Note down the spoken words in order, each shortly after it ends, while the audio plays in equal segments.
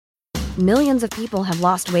Millions of people have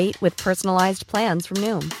lost weight with personalized plans from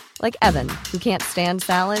Noom. Like Evan, who can't stand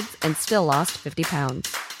salads and still lost 50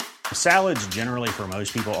 pounds. Salads generally for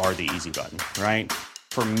most people are the easy button, right?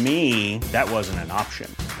 For me, that wasn't an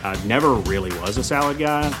option. I never really was a salad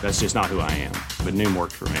guy. That's just not who I am. But Noom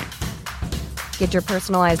worked for me. Get your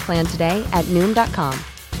personalized plan today at Noom.com.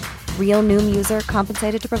 Real Noom user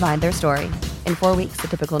compensated to provide their story. In 4 weeks, the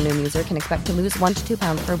typical Noom user can expect to lose 1 to 2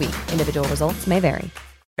 pounds per week. Individual results may vary.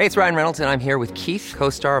 Hey, it's Ryan Reynolds, and I'm here with Keith,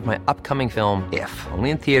 co-star of my upcoming film, If,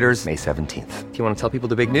 only in theaters May 17th. Do you want to tell people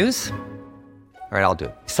the big news? All right, I'll do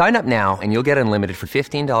it. Sign up now and you'll get unlimited for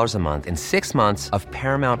 $15 a month and 6 months of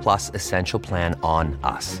Paramount Plus Essential Plan on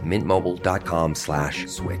us.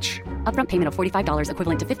 MintMobile.com/switch. Upfront payment of $45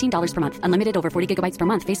 equivalent to $15 per month. Unlimited over 40 gigabytes per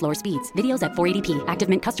month. Face lower speeds. Videos at 480p. Active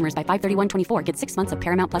Mint customers by 531.24 get 6 months of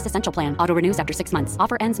Paramount Plus Essential Plan. Auto renews after 6 months.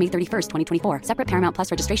 Offer ends May 31st, 2024. Separate Paramount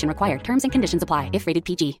Plus registration required. Terms and conditions apply if rated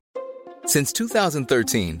PG. Since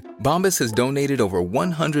 2013, Bombas has donated over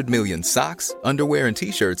 100 million socks, underwear, and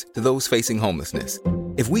T-shirts to those facing homelessness.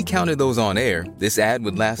 If we counted those on air, this ad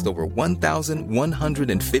would last over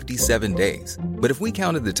 1,157 days. But if we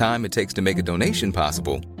counted the time it takes to make a donation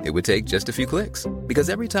possible, it would take just a few clicks. Because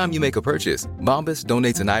every time you make a purchase, Bombas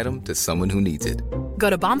donates an item to someone who needs it.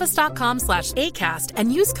 Go to bombas.com/ACAST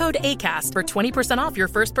and use code ACAST for 20% off your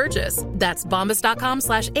first purchase. That's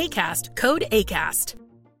bombas.com/ACAST, code ACAST.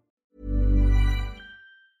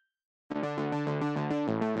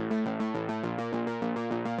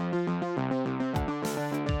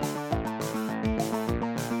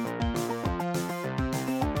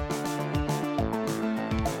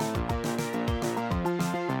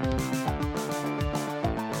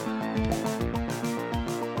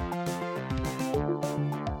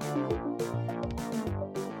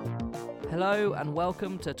 Hello and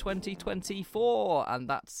welcome to 2024, and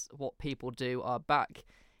That's What People Do are back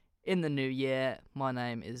in the new year. My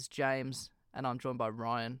name is James and I'm joined by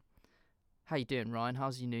Ryan. How you doing, Ryan?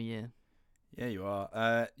 How's your new year? Yeah, you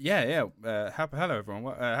are. Hello,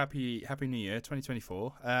 everyone. Happy New Year,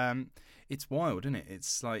 2024. It's wild, isn't it?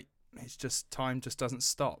 It's like time just doesn't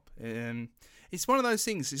stop. It's one of those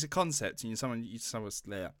things. It's a concept, and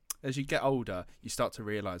as you get older, you start to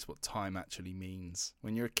realise what time actually means.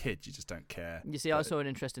 When you're a kid, you just don't care. You see, I saw an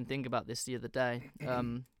interesting thing about this the other day.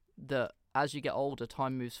 That as you get older,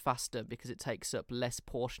 time moves faster because it takes up less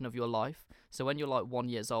portion of your life. So when you're like 1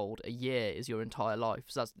 year old, a year is your entire life.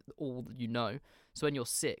 So that's all that you know. So when you're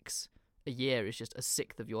 6, a year is just a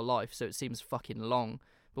sixth of your life. So it seems fucking long.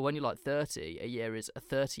 But when you're like 30, a year is a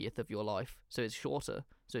 30th of your life. So it's shorter.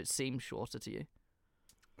 So it seems shorter to you.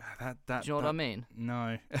 Do you know what I mean?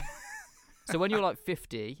 No. So when you're like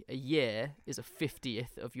 50, a year is a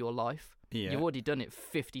 50th of your life. Yeah. You've already done it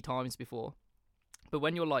 50 times before. But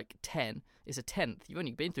when you're like 10, it's a 10th. You've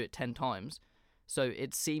only been through it 10 times. So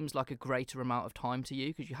it seems like a greater amount of time to you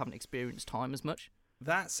because you haven't experienced time as much.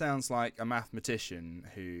 That sounds like a mathematician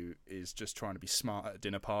who is just trying to be smart at a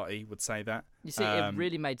dinner party would say that. You see, it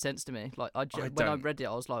really made sense to me. Like when I read it,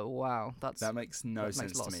 I was like, "Wow, that makes no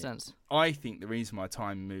sense to me." Sense. I think the reason why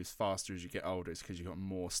time moves faster as you get older is because you've got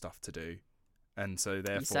more stuff to do, and so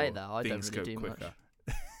therefore you say that, I things don't really go do quicker.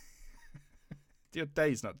 much. Your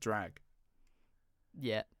days not drag.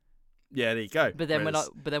 Yeah. Yeah, there you go. But then when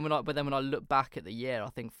I look back at the year, I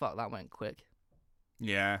think, "Fuck, that went quick."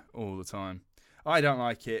 Yeah, all the time. I don't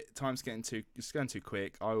like it. It's going too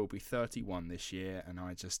quick. I will be 31 this year, and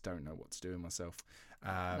I just don't know what to do with myself.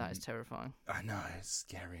 That is terrifying. I know, it's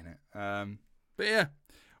scary, isn't it? But yeah,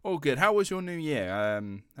 all good. How was your new year?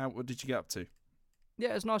 What did you get up to? Yeah,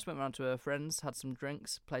 it was nice. Went around to her friends, had some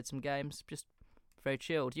drinks, played some games, just very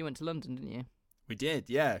chilled. You went to London, didn't you? We did,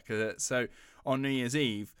 yeah. So on New Year's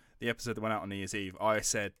Eve, the episode that went out on New Year's Eve, I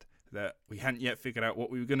said that we hadn't yet figured out what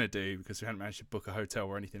we were going to do because we hadn't managed to book a hotel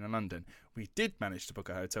or anything in London. We did manage to book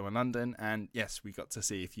a hotel in London, and yes, we got to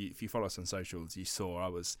see, if you follow us on socials, you saw I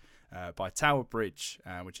was by Tower Bridge,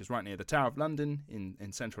 which is right near the Tower of London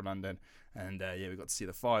in central London, and we got to see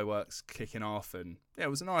the fireworks kicking off, and yeah, it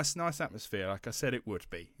was a nice atmosphere, like I said it would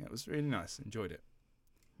be. It was really nice, enjoyed it.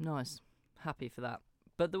 Nice, happy for that.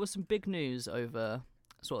 But there was some big news over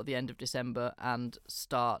sort of the end of December and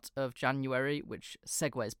start of January, which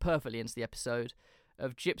segues perfectly into the episode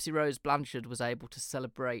of Gypsy Rose Blanchard was able to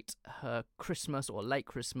celebrate her Christmas or late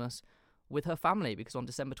Christmas with her family because on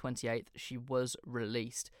December 28th she was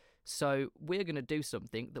released. So we're going to do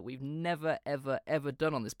something that we've never, ever, ever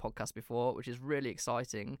done on this podcast before, which is really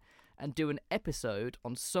exciting, and do an episode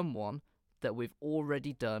on someone that we've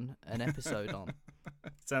already done an episode on.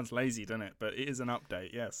 Sounds lazy, doesn't it? But it is an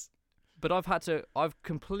update, yes. But I've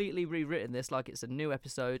completely rewritten this like it's a new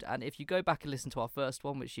episode, and if you go back and listen to our first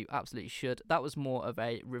one, which you absolutely should, that was more of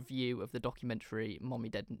a review of the documentary Mommy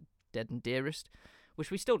Dead and Dearest,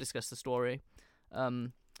 which we still discuss the story.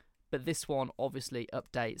 But this one obviously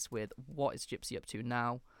updates with what is Gypsy up to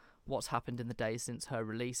now, what's happened in the days since her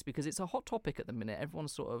release, because it's a hot topic at the minute.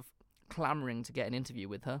 Everyone's sort of clamouring to get an interview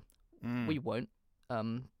with her. We won't,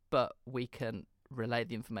 but we can relay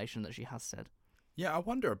the information that she has said. Yeah, I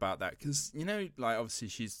wonder about that because, you know, like obviously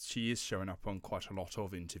she is showing up on quite a lot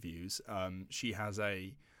of interviews. She has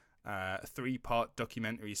a 3-part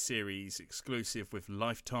documentary series exclusive with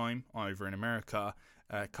Lifetime over in America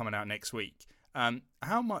coming out next week.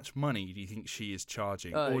 How much money do you think she is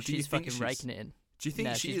charging? Or do you think fucking raking it in. Do you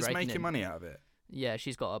think she is making money out of it? Yeah,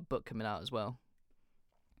 she's got a book coming out as well.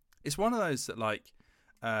 It's one of those that, like,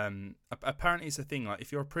 apparently it's a thing, like,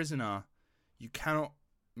 if you're a prisoner, you cannot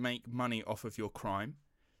make money off of your crime.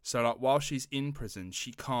 So, like, while she's in prison,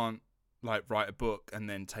 she can't, like, write a book and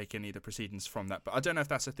then take any of the proceedings from that. But I don't know if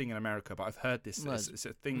that's a thing in America, but I've heard this. Well, it's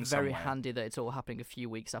a thing very somewhere. handy that it's all happening a few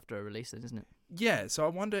weeks after a release, isn't it? Yeah, so I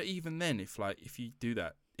wonder even then if you do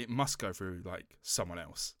that, it must go through, like, someone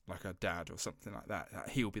else, like her dad or something like that. Like,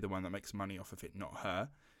 he'll be the one that makes money off of it, not her.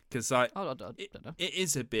 Because, like, I don't know. It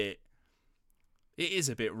is a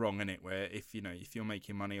bit wrong, isn't it? Where if you're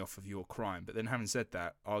making money off of your crime, but then having said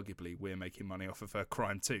that, arguably we're making money off of her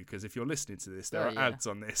crime too. Because if you're listening to this, there are ads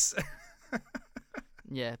on this.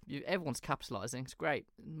 Yeah, everyone's capitalising. It's great.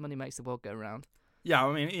 Money makes the world go round. Yeah,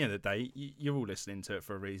 I mean, at the end of the day, you're all listening to it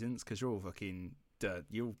for a reason. It's because you're all fucking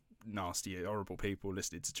you're nasty, horrible people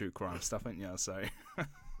listening to true crime stuff, aren't you? So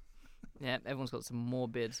yeah, everyone's got some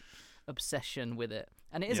morbid obsession with it,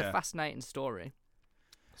 and it is a fascinating story.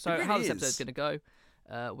 So really how this episode's going to go?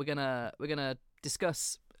 We're gonna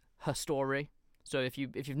discuss her story. So if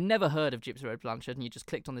you've never heard of Gypsy Rose Blanchard and you just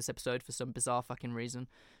clicked on this episode for some bizarre fucking reason,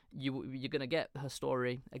 you're gonna get her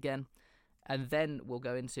story again, and then we'll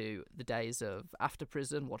go into the days of after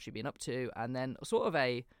prison, what she'd been up to, and then sort of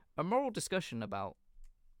a moral discussion about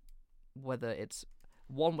whether it's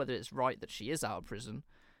right that she is out of prison,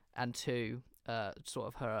 and two, sort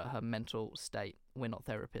of her mental state. We're not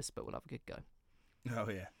therapists, but we'll have a good go. oh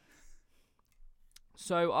yeah.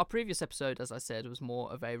 So our previous episode, as I said, was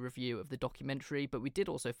more of a review of the documentary, but we did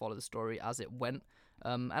also follow the story as it went,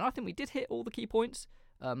 and I think we did hit all the key points,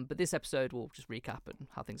 but this episode will just recap and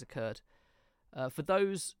how things occurred. For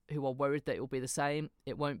those who are worried that it will be the same,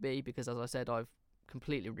 it won't be, because as I said, I've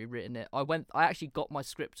completely rewritten it. I actually got my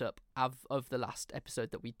script up of the last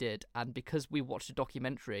episode that we did, and because we watched a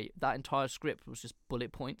documentary, that entire script was just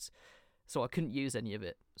bullet points, so I couldn't use any of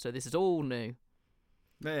it. So this is all new.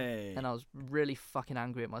 Hey. And I was really fucking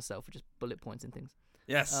angry at myself for just bullet points and things.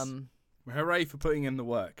 Yes. Hooray for putting in the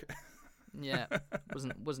work. Yeah,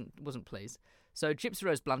 wasn't pleased. So Gypsy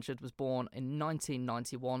Rose Blanchard was born in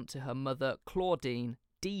 1991 to her mother Claudine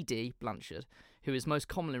Dee Dee Blanchard, who is most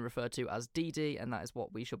commonly referred to as Dee Dee, and that is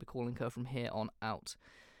what we shall be calling her from here on out.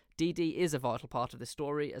 Dee Dee is a vital part of this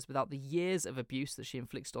story, as without the years of abuse that she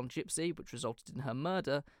inflicted on Gypsy, which resulted in her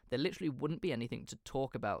murder, there literally wouldn't be anything to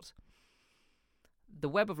talk about. The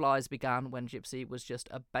web of lies began when Gypsy was just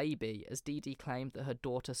a baby, as Dee Dee claimed that her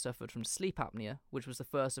daughter suffered from sleep apnea, which was the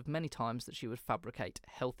first of many times that she would fabricate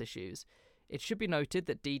health issues. It should be noted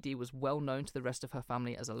that Dee Dee was well known to the rest of her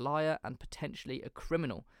family as a liar and potentially a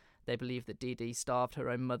criminal. They believed that Dee Dee starved her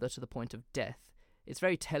own mother to the point of death. It's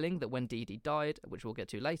very telling that when Dee Dee died, which we'll get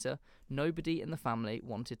to later, nobody in the family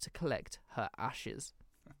wanted to collect her ashes.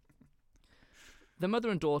 The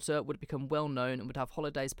mother and daughter would become well known and would have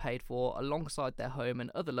holidays paid for alongside their home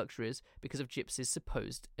and other luxuries because of Gypsy's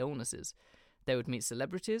supposed illnesses. They would meet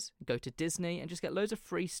celebrities, go to Disney, and just get loads of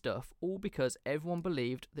free stuff, all because everyone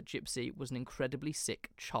believed that Gypsy was an incredibly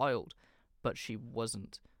sick child. But she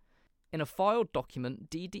wasn't. In a filed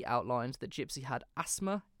document, Dee Dee outlined that Gypsy had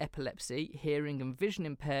asthma, epilepsy, hearing and vision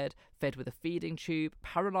impaired, fed with a feeding tube,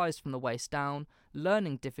 paralysed from the waist down,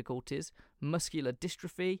 learning difficulties, muscular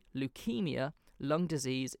dystrophy, leukemia, lung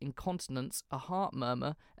disease, incontinence, a heart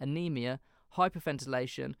murmur, anemia,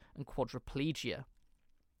 hyperventilation, and quadriplegia,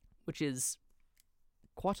 which is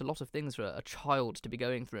quite a lot of things for a child to be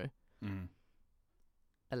going through.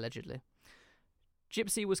 Allegedly.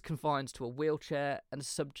 Gypsy was confined to a wheelchair and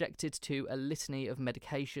subjected to a litany of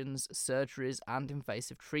medications, surgeries, and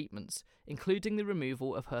invasive treatments, including the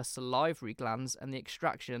removal of her salivary glands and the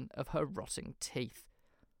extraction of her rotting teeth.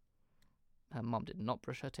 Her mum did not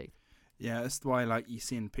brush her teeth. Yeah, that's why, like, you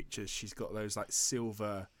see in pictures, she's got those, like,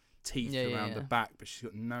 silver teeth around the back, but she's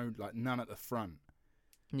got none at the front.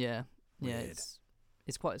 Yeah, Weird. yeah,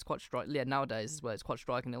 It's quite striking. Yeah, nowadays as well, it's quite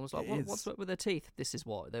striking. It was like, what's up with their teeth? This is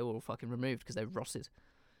what they were all fucking removed because they rotted.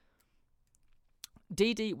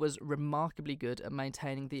 Dee Dee was remarkably good at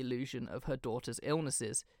maintaining the illusion of her daughter's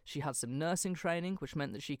illnesses. She had some nursing training, which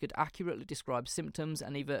meant that she could accurately describe symptoms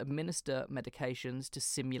and even administer medications to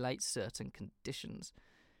simulate certain conditions.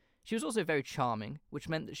 She was also very charming, which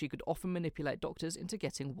meant that she could often manipulate doctors into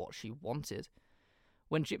getting what she wanted.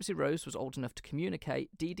 When Gypsy Rose was old enough to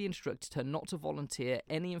communicate, Dee Dee instructed her not to volunteer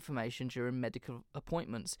any information during medical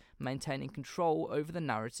appointments, maintaining control over the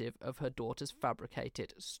narrative of her daughter's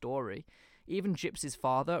fabricated story. Even Gypsy's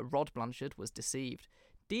father, Rod Blanchard, was deceived.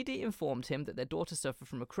 Dee Dee informed him that their daughter suffered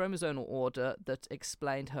from a chromosomal order that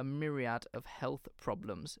explained her myriad of health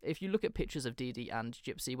problems. If you look at pictures of Dee Dee and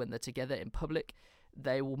Gypsy when they're together in public,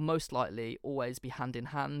 they will most likely always be hand in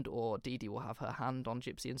hand, or Dee Dee will have her hand on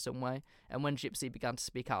Gypsy in some way. And when Gypsy began to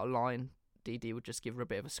speak out of line, Dee Dee would just give her a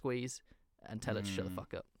bit of a squeeze and tell her to shut the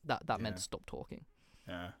fuck up. That meant stop talking.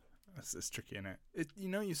 Yeah, it's tricky, isn't it?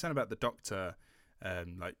 You said about the doctor,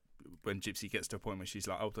 like when Gypsy gets to a point where she's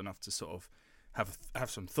like old enough to sort of have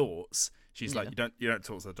some thoughts. She's like, you don't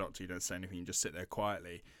talk to the doctor, you don't say anything, you just sit there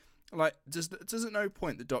quietly. Like, does at no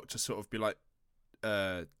point the doctor sort of be like,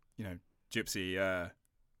 Gypsy,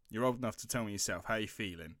 you're old enough to tell me yourself, how are you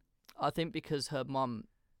feeling? I think because her mum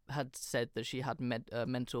had said that she had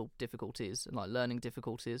mental difficulties and like learning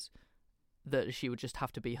difficulties, that she would just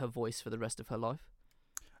have to be her voice for the rest of her life.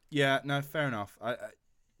 Yeah, no, fair enough. I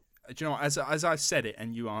do you know what, as I said it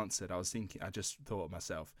and you answered, I just thought of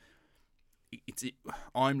myself.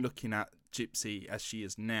 I'm looking at Gypsy as she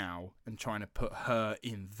is now and trying to put her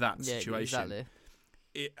in that situation. Exactly.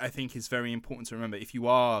 I think it's very important to remember, if you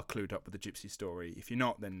are clued up with the Gypsy story, if you're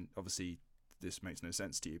not, then obviously this makes no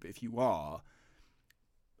sense to you. But if you are,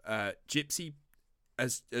 Gypsy,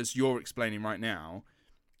 as you're explaining right now,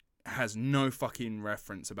 has no fucking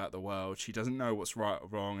reference about the world. She doesn't know what's right or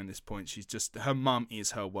wrong at this point. She's just, her mum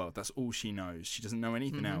is her world. That's all she knows. She doesn't know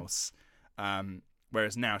anything else.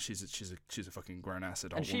 Whereas now she's a fucking grown ass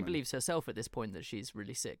adult. And she woman. believes herself at this point that she's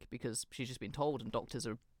really sick because she's just been told, and doctors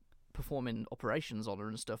are performing operations on her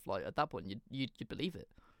and stuff. Like, at that point, you believe it.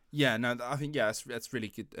 Yeah, no, I think that's really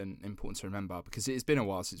good and important to remember, because it's been a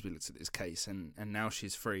while since we looked at this case, and now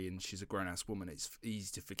she's free and she's a grown ass woman. It's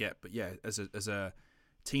easy to forget, but yeah, as a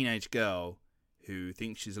teenage girl who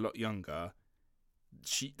thinks she's a lot younger,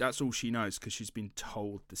 that's all she knows because she's been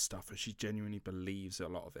told this stuff, and she genuinely believes a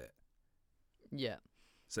lot of it. Yeah.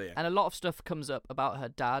 So yeah. And a lot of stuff comes up about her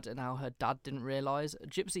dad and how her dad didn't realise.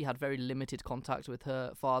 Gypsy had very limited contact with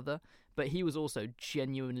her father, but he was also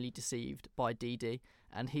genuinely deceived by Dee Dee,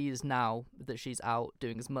 and he is, now that she's out,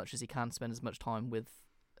 doing as much as he can, spend as much time with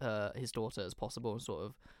his daughter as possible and sort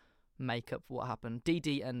of make up for what happened. Dee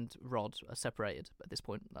Dee and Rod are separated at this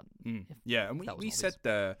point. Yeah, and we said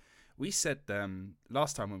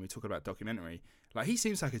last time when we talked about documentary, like, he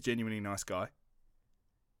seems like a genuinely nice guy.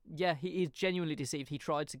 Yeah, he's genuinely deceived. He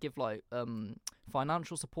tried to give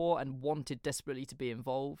financial support and wanted desperately to be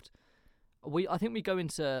involved. I think we go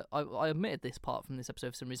into. I omitted this part from this episode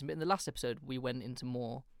for some reason, but in the last episode we went into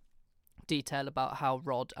more detail about how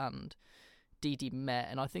Rod and Dee Dee met,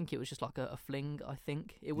 and I think it was just like a fling. I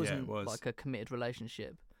think it wasn't like a committed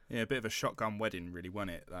relationship. Yeah, a bit of a shotgun wedding, really,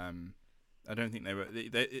 wasn't it? I don't think they were.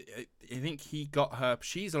 I think he got her.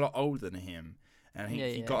 She's a lot older than him. And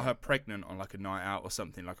he got her pregnant on like a night out or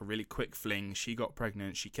something, like a really quick fling. She got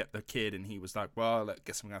pregnant, she kept the kid, and he was like, well, I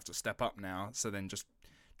guess I'm going to have to step up now. So then just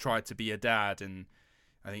tried to be a dad, and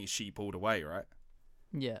I think she pulled away, right?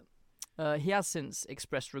 Yeah. He has since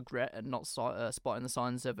expressed regret at not spotting the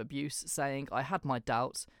signs of abuse, saying, I had my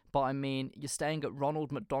doubts, but I mean, you're staying at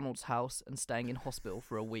Ronald McDonald's house and staying in hospital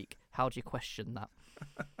for a week. How do you question that?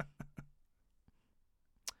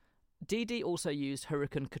 Dee Dee also used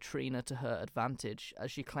Hurricane Katrina to her advantage,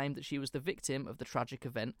 as she claimed that she was the victim of the tragic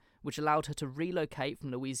event, which allowed her to relocate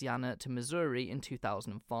from Louisiana to Missouri in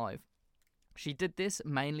 2005. She did this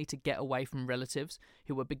mainly to get away from relatives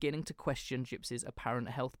who were beginning to question Gypsy's apparent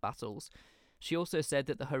health battles. She also said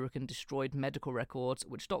that the hurricane destroyed medical records,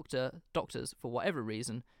 which doctors, for whatever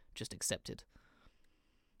reason, just accepted.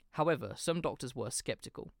 However, some doctors were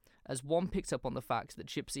sceptical, as one picked up on the fact that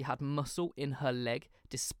Gypsy had muscle in her leg,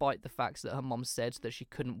 despite the fact that her mom said that she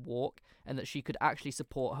couldn't walk and that she could actually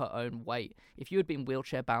support her own weight. If you had been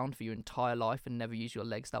wheelchair bound for your entire life and never used your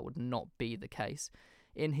legs, that would not be the case.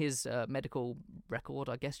 In his medical record,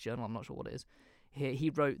 I guess journal, I'm not sure what it is, he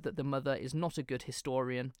wrote that the mother is not a good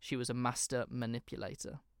historian, she was a master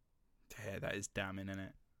manipulator. Yeah, that is damning, isn't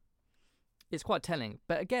it? It's quite telling.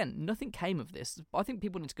 But again, nothing came of this. I think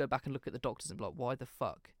people need to go back and look at the doctors and be like, why the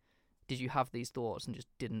fuck did you have these thoughts and just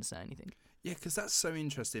didn't say anything? Yeah, because that's so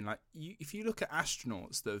interesting. Like, if you look at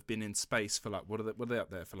astronauts that have been in space for like, what are they up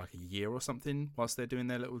there for, like a year or something whilst they're doing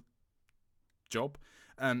their little job,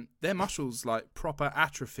 their muscles like proper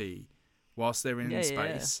atrophy whilst they're in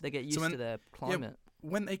space. They get used to their climate.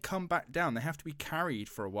 When they come back down, they have to be carried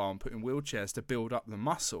for a while and put in wheelchairs to build up the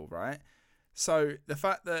muscle, right? So the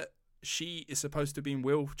fact that she is supposed to be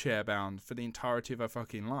wheelchair bound for the entirety of her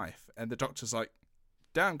fucking life, and the doctor's like,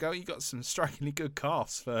 damn girl, you got some strikingly good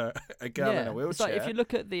calves for a girl in a wheelchair. It's like, if you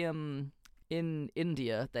look at the in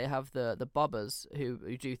India, they have the Babas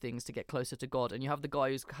who do things to get closer to God, and you have the guy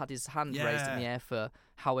who's had his hand raised in the air for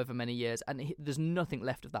however many years, and there's nothing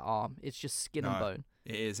left of that arm. It's just skin and bone.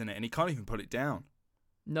 It is, isn't it? And he can't even put it down.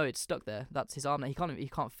 No, it's stuck there. That's his arm. He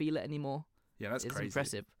can't feel it anymore. Yeah, that's crazy. It's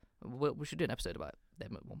impressive. We should do an episode about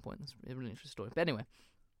them at one point. It's a really interesting story. But anyway,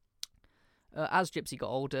 as Gypsy got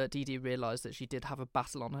older, Dee Dee realised that she did have a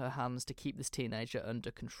battle on her hands to keep this teenager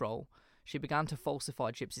under control. She began to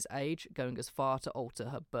falsify Gypsy's age, going as far to alter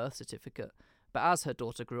her birth certificate. But as her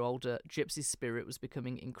daughter grew older, Gypsy's spirit was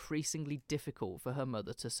becoming increasingly difficult for her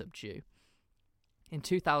mother to subdue. In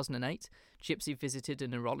 2008, Gypsy visited a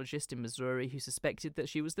neurologist in Missouri who suspected that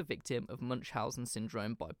she was the victim of Munchausen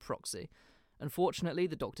syndrome by proxy. Unfortunately,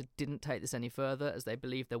 the doctor didn't take this any further, as they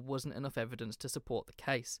believed there wasn't enough evidence to support the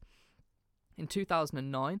case. In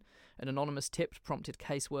 2009, an anonymous tip prompted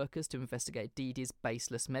caseworkers to investigate Dee Dee's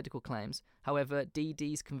baseless medical claims. However, Dee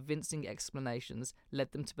Dee's convincing explanations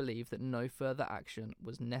led them to believe that no further action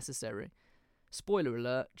was necessary. Spoiler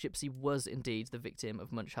alert, Gypsy was indeed the victim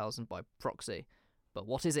of Munchausen by proxy. But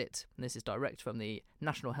what is it? And this is direct from the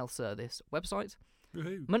National Health Service website.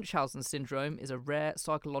 Woohoo. Munchausen syndrome is a rare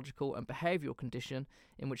psychological and behavioural condition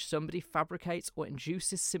in which somebody fabricates or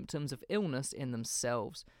induces symptoms of illness in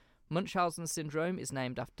themselves. Munchausen syndrome is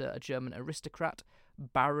named after a German aristocrat,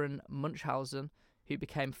 Baron Munchausen, who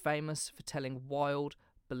became famous for telling wild,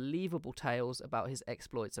 believable tales about his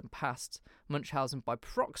exploits and past. Munchausen by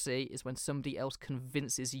proxy is when somebody else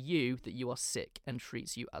convinces you that you are sick and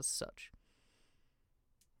treats you as such.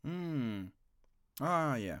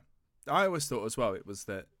 Yeah. I always thought as well it was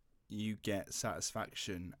that you get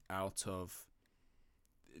satisfaction out of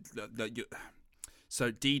so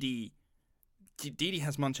Dee Dee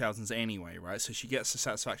has Munchausen's anyway, right? So she gets the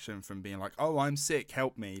satisfaction from being like, oh, I'm sick,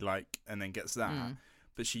 help me, like, and then gets that.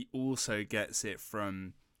 But she also gets it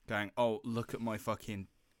from going, oh, look at my fucking,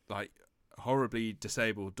 like, horribly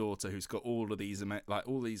disabled daughter who's got all of these, like,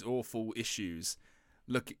 all these awful issues.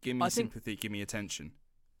 Look, give me sympathy, give me attention.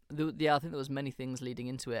 I think there was many things leading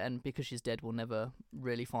into it, and because she's dead, we'll never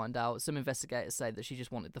really find out. Some investigators say that she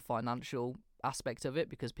just wanted the financial aspect of it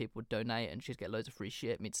because people would donate and she'd get loads of free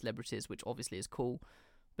shit, meet celebrities, which obviously is cool.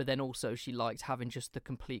 But then also she liked having just the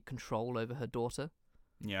complete control over her daughter.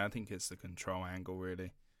 Yeah, I think it's the control angle,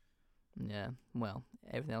 really. Yeah, well,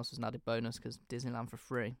 everything else was an added bonus because Disneyland for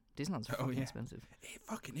free. Disneyland's fucking expensive. It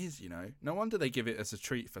fucking is, you know. No wonder they give it as a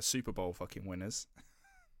treat for Super Bowl fucking winners.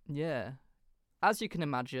 Yeah. As you can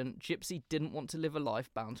imagine, Gypsy didn't want to live a life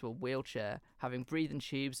bound to a wheelchair, having breathing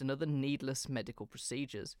tubes and other needless medical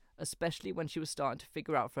procedures, especially when she was starting to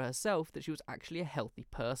figure out for herself that she was actually a healthy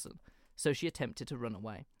person, so she attempted to run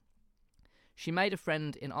away. She made a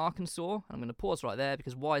friend in Arkansas, and I'm going to pause right there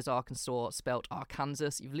because why is Arkansas spelt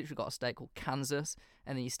Arkansas? You've literally got a state called Kansas,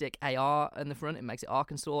 and then you stick AR in the front, it makes it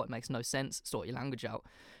Arkansas, it makes no sense, sort your language out,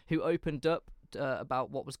 who opened up about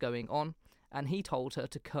what was going on. And he told her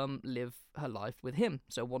to come live her life with him.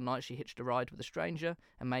 So one night she hitched a ride with a stranger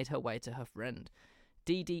and made her way to her friend.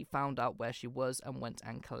 Dee Dee found out where she was and went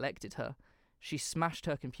and collected her. She smashed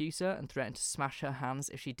her computer and threatened to smash her hands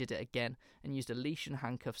if she did it again, and used a leash and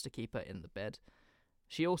handcuffs to keep her in the bed.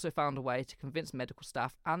 She also found a way to convince medical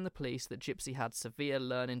staff and the police that Gypsy had severe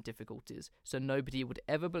learning difficulties, so nobody would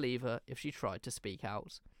ever believe her if she tried to speak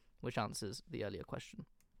out, which answers the earlier question.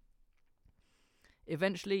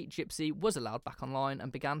 Eventually, Gypsy was allowed back online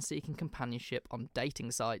and began seeking companionship on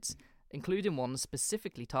dating sites, including one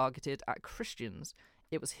specifically targeted at Christians.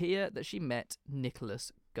 It was here that she met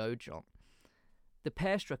Nicholas Gojon. The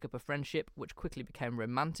pair struck up a friendship which quickly became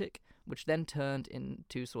romantic, which then turned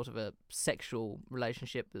into sort of a sexual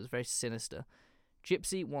relationship that was very sinister.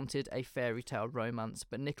 Gypsy wanted a fairy tale romance,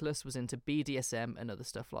 but Nicholas was into BDSM and other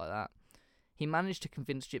stuff like that. He managed to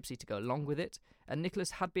convince Gypsy to go along with it, and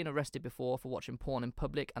Nicholas had been arrested before for watching porn in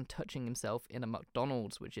public and touching himself in a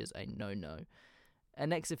McDonald's, which is a no-no.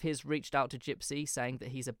 An ex of his reached out to Gypsy saying that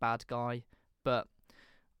he's a bad guy, but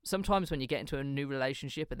sometimes when you get into a new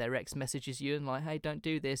relationship and their ex messages you and like, hey, don't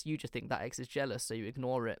do this, you just think that ex is jealous, so you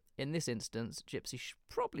ignore it. In this instance, Gypsy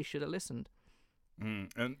probably should have listened.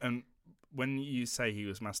 And when you say he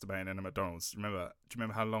was masturbating in a McDonald's, do you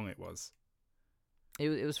remember how long it was?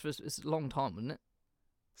 It was for a long time, wasn't it?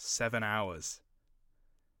 7 hours.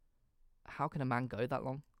 How can a man go that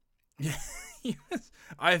long? Yeah,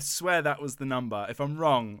 I swear that was the number. If I'm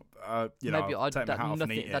wrong, maybe I'll take my hat off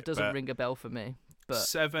and eat it. That doesn't ring a bell for me. But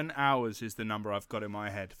 7 hours is the number I've got in my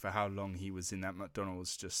head for how long he was in that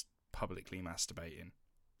McDonald's just publicly masturbating.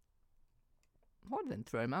 Why then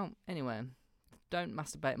throw him out? Anyway, don't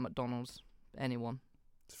masturbate at McDonald's. Anyone.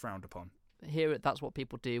 It's frowned upon. Here, that's what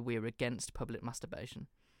people do. We're against public masturbation.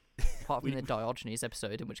 Apart from the Diogenes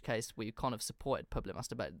episode, in which case we kind of supported public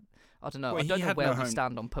masturbation. I don't know. Well, I don't know where we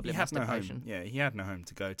stand on public masturbation. No home. Yeah, he had no home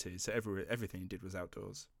to go to, so everything he did was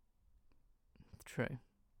outdoors. True.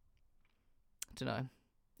 I don't know.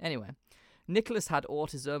 Anyway, Nicholas had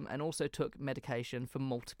autism and also took medication for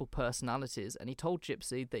multiple personalities, and he told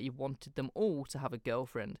Gypsy that he wanted them all to have a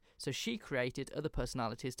girlfriend, so she created other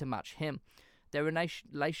personalities to match him. Their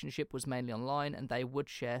relationship was mainly online, and they would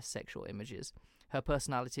share sexual images. Her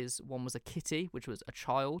personalities, one was a kitty, which was a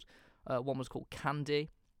child, one was called Candy,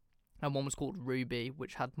 and one was called Ruby,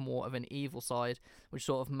 which had more of an evil side, which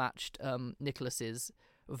sort of matched Nicholas's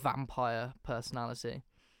vampire personality,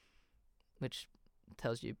 which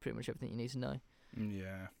tells you pretty much everything you need to know.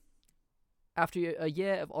 Yeah. After a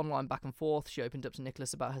year of online back and forth, she opened up to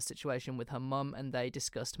Nicholas about her situation with her mum, and they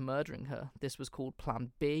discussed murdering her. This was called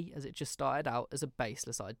Plan B, as it just started out as a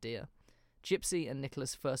baseless idea. Gypsy and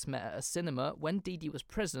Nicholas first met at a cinema when Dee Dee was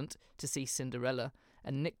present to see Cinderella,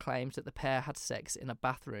 and Nick claimed that the pair had sex in a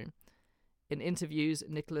bathroom. In interviews,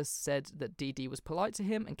 Nicholas said that Dee Dee was polite to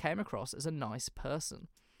him and came across as a nice person.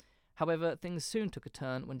 However, things soon took a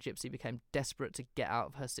turn when Gypsy became desperate to get out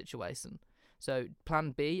of her situation. So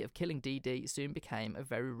Plan B of killing Dee Dee soon became a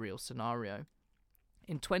very real scenario.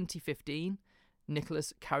 In 2015,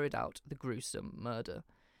 Nicholas carried out the gruesome murder.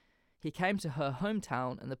 He came to her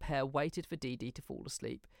hometown and the pair waited for Dee Dee to fall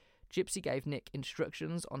asleep. Gypsy gave Nick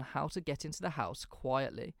instructions on how to get into the house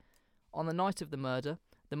quietly. On the night of the murder,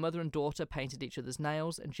 the mother and daughter painted each other's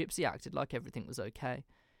nails and Gypsy acted like everything was okay.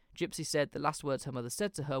 Gypsy said the last words her mother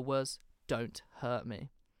said to her was, "Don't hurt me."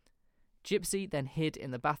 Gypsy then hid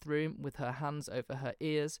in the bathroom with her hands over her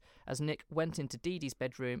ears as Nick went into Dee Dee's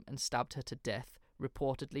bedroom and stabbed her to death,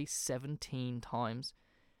 reportedly 17 times.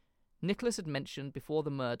 Nicholas had mentioned before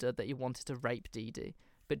the murder that he wanted to rape Dee Dee,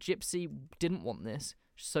 but Gypsy didn't want this,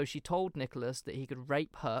 so she told Nicholas that he could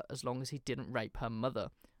rape her as long as he didn't rape her mother,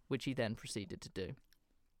 which he then proceeded to do.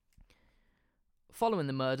 Following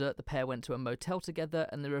the murder, the pair went to a motel together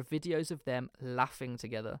and there are videos of them laughing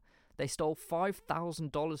together. They stole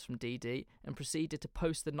 $5,000 from Dee Dee and proceeded to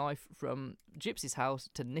post the knife from Gypsy's house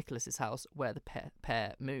to Nicholas's house where the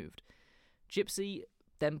pair moved. Gypsy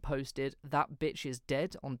then posted "That bitch is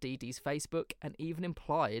dead" on Dee Dee's Facebook and even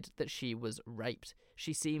implied that she was raped.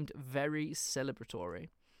 She seemed very celebratory,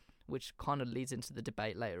 which kind of leads into the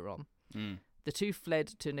debate later on. The two fled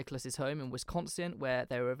to Nicholas's home in Wisconsin, where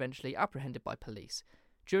they were eventually apprehended by police.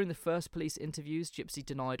 During the first police interviews, Gypsy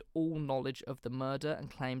denied all knowledge of the murder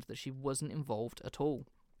and claimed that she wasn't involved at all.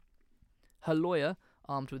 Her lawyer,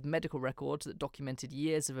 armed with medical records that documented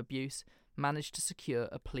years of abuse, managed to secure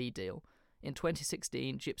a plea deal. In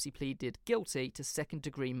 2016, Gypsy pleaded guilty to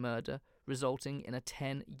second-degree murder, resulting in a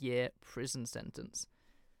 10-year prison sentence.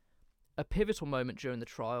 A pivotal moment during the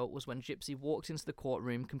trial was when Gypsy walked into the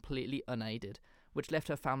courtroom completely unaided, which left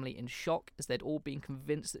her family in shock as they'd all been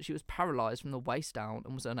convinced that she was paralysed from the waist down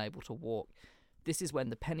and was unable to walk. This is when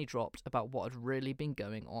the penny dropped about what had really been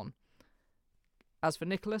going on. As for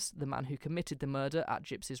Nicholas, the man who committed the murder at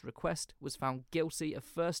Gypsy's request was found guilty of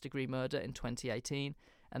first-degree murder in 2018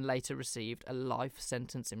 and later received a life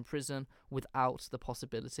sentence in prison without the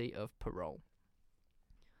possibility of parole.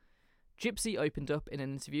 Gypsy opened up in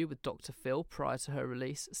an interview with Dr. Phil prior to her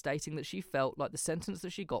release, stating that she felt like the sentence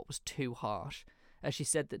that she got was too harsh, as she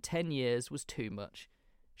said that 10 years was too much.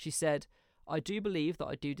 She said, "I do believe that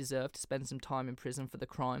I do deserve to spend some time in prison for the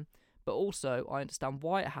crime, but also I understand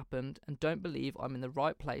why it happened and don't believe I'm in the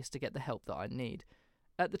right place to get the help that I need.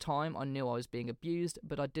 At the time, I knew I was being abused,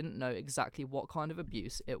 but I didn't know exactly what kind of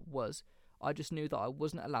abuse it was. I just knew that I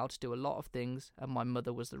wasn't allowed to do a lot of things, and my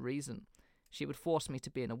mother was the reason. She would force me to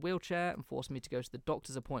be in a wheelchair and force me to go to the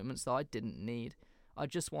doctor's appointments that I didn't need. I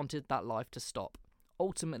just wanted that life to stop.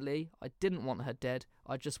 Ultimately, I didn't want her dead.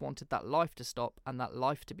 I just wanted that life to stop and that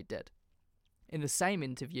life to be dead." In the same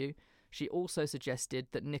interview, she also suggested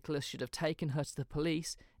that Nicholas should have taken her to the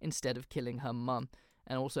police instead of killing her mum,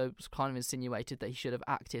 and also kind of insinuated that he should have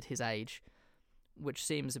acted his age, which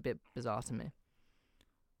seems a bit bizarre to me.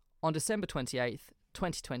 On December 28th,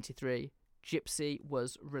 2023, Gypsy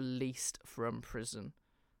was released from prison.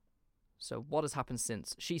 So what has happened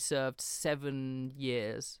since? She served 7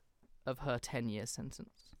 years of her 10-year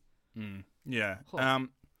sentence. Yeah. Huh.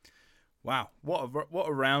 Wow. What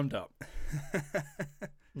a roundup.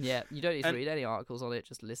 Yeah, you don't need to read any articles on it.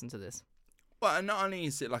 Just listen to this. Well, and not only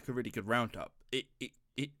is it like a really good roundup, it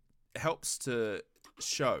helps to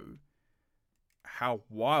show how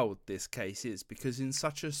wild this case is, because in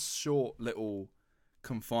such a short little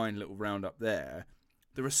confined little roundup there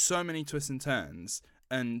are so many twists and turns,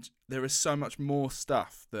 and there is so much more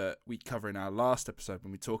stuff that we cover in our last episode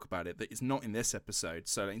when we talk about it that is not in this episode.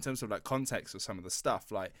 So in terms of like context of some of the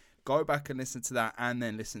stuff, like go back and listen to that and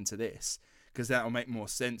then listen to this, because that will make more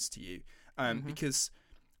sense to you. Because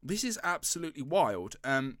this is absolutely wild.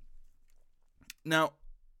 Now,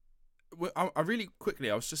 I really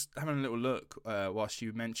quickly, I was just having a little look whilst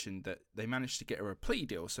you mentioned that they managed to get her a plea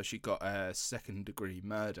deal, so she got a second-degree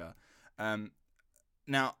murder.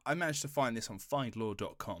 Now, I managed to find this on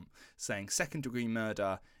findlaw.com, saying second-degree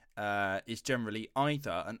murder is generally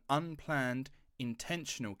either an unplanned,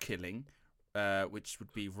 intentional killing, which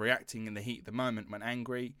would be reacting in the heat of the moment when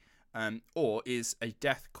angry, or is a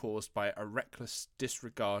death caused by a reckless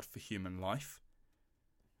disregard for human life.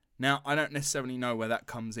 Now, I don't necessarily know where that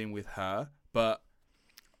comes in with her, but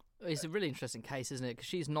it's a really interesting case, isn't it? Because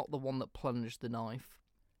she's not the one that plunged the knife.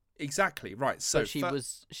 Exactly, right. So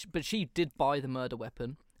but she did buy the murder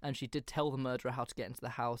weapon, and she did tell the murderer how to get into the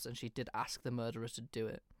house, and she did ask the murderer to do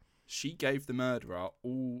it. She gave the murderer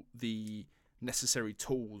all the necessary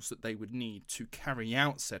tools that they would need to carry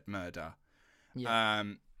out said murder. Yeah.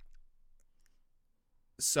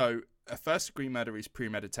 So a first-degree murder is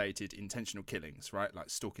premeditated, intentional killings, right?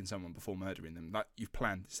 Like stalking someone before murdering them. Like, you've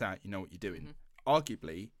planned this out, you know what you're doing.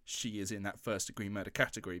 Arguably, she is in that first-degree murder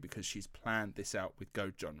category because she's planned this out with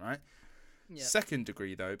Goat John, right? Yeah. Second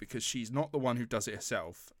degree, though, because she's not the one who does it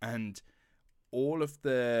herself, and all of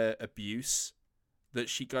the abuse that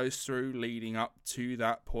she goes through leading up to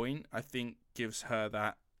that point, I think, gives her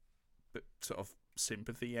that sort of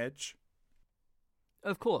sympathy edge.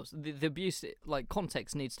 Of course, the abuse, like,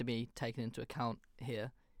 context needs to be taken into account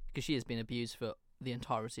here, because she has been abused for the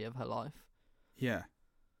entirety of her life. Yeah.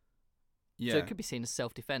 Yeah. So it could be seen as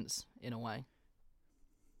self-defense in a way.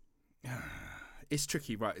 It's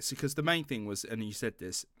tricky, right? It's because the main thing was, and you said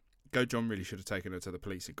this, Go John really should have taken her to the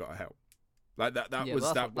police and got her help. Like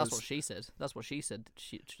that's what she said. That's what she said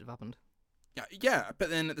should have happened. Yeah, but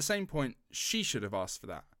then at the same point, she should have asked for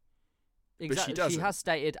that. Exactly. But she doesn't. She has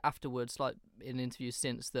stated afterwards, like in interviews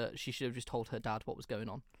since, that she should have just told her dad what was going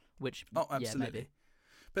on. Which, absolutely. Yeah, maybe.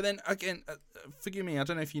 But then again, forgive me, I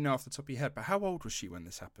don't know if you know off the top of your head, but how old was she when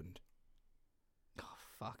this happened? Oh,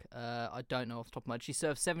 fuck. I don't know off the top of my head. She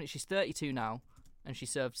served 7. She's 32 now, and she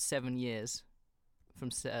served 7 years from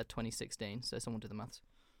 2016. So someone do the maths.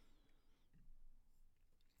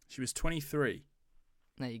 She was 23.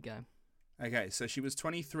 There you go. Okay, so she was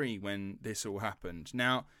 23 when this all happened.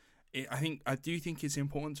 Now, I do think it's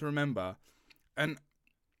important to remember, and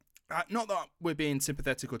not that we're being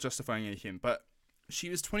sympathetic or justifying anything, but she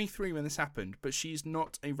was 23 when this happened, but she's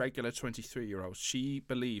not a regular 23-year-old. She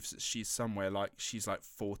believes that she's somewhere like, she's like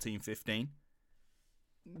 14, 15.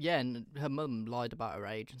 Yeah, and her mum lied about her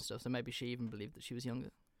age and stuff, so maybe she even believed that she was younger.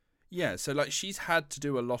 Yeah, so like she's had to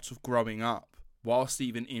do a lot of growing up whilst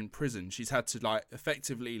even in prison. She's had to like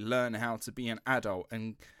effectively learn how to be an adult,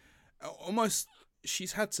 and almost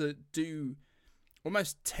she's had to do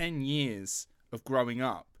almost 10 years of growing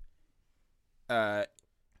up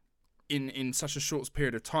in such a short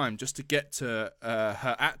period of time just to get to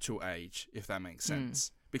her actual age, if that makes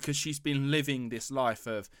sense. Because she's been living this life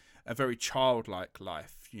of a very childlike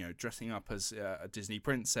life, you know, dressing up as a Disney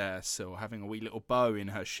princess or having a wee little bow in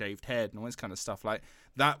her shaved head and all this kind of stuff. Like,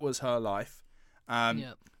 that was her life.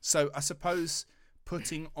 So I suppose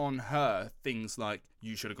putting on her things like,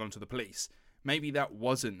 you should have gone to the police, maybe that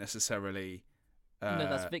wasn't necessarily... no,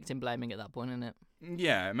 that's victim blaming at that point, isn't it?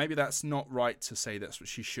 Yeah, maybe that's not right to say that's what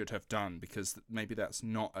she should have done, because maybe that's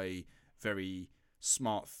not a very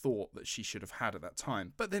smart thought that she should have had at that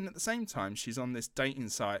time. But then at the same time, she's on this dating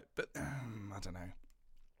site, but I don't know.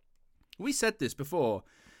 We said this before,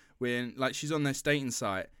 when like she's on this dating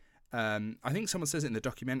site. I think someone says it in the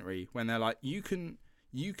documentary when they're like, you can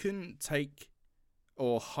take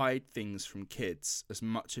or hide things from kids as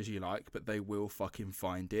much as you like, but they will fucking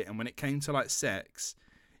find it. And when it came to like sex,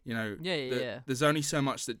 you know, there's only so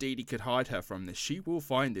much that Dee Dee could hide her from this. She will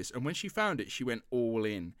find this. And when she found it, she went all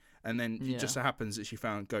in. And then it just so happens that she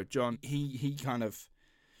found Goat John.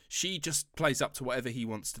 She just plays up to whatever he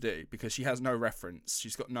wants to do because she has no reference.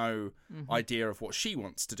 She's got no idea of what she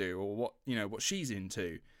wants to do or what she's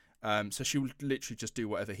into. So she would literally just do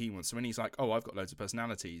whatever he wants. So when he's like, oh, I've got loads of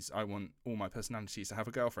personalities, I want all my personalities to have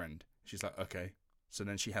a girlfriend. She's like, okay. So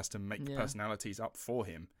then she has to make the personalities up for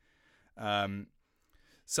him.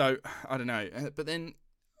 So I don't know. But then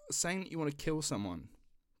saying that you want to kill someone,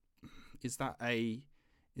 is that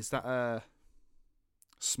a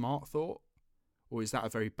smart thought, or is that a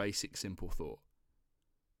very basic, simple thought?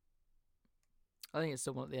 I think it's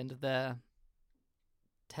someone at the end of their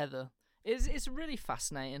tether. It's really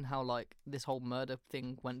fascinating how like this whole murder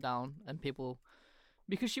thing went down, and people,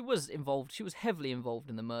 because she was heavily involved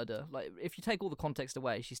in the murder. Like, if you take all the context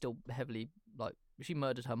away, she's still heavily, like, she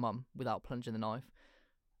murdered her mum without plunging the knife.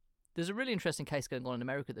 There's a really interesting case going on in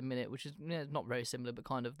America at the minute, which is not very similar, but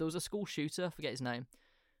kind of. There was a school shooter, I forget his name,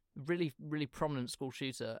 really, really prominent school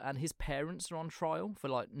shooter, and his parents are on trial for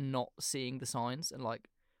like not seeing the signs, and like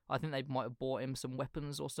I think they might have bought him some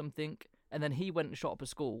weapons or something, and then he went and shot up a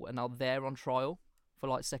school, and now they're on trial for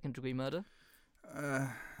like second-degree murder.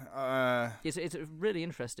 It's really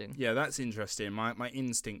interesting. Yeah, that's interesting. My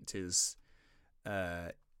instinct is,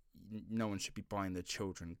 no one should be buying their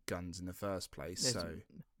children guns in the first place. It's so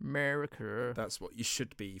America. That's what you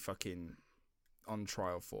should be fucking on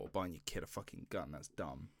trial for, buying your kid a fucking gun. That's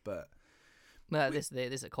dumb. But this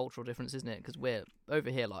is a cultural difference, isn't it? Because we're over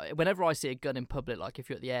here, like, whenever I see a gun in public, like if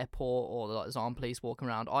you're at the airport or like there's armed police walking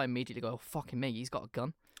around, I immediately go, oh, fucking me, he's got a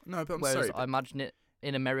gun. No, but Whereas I imagine it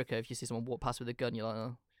in America, if you see someone walk past with a gun, you're like,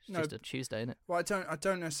 oh, it's just a Tuesday, isn't it? Well, I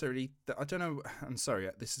don't necessarily. I don't know. I'm sorry.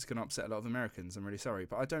 This is going to upset a lot of Americans. I'm really sorry,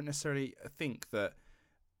 but I don't necessarily think that.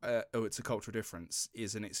 It's a cultural difference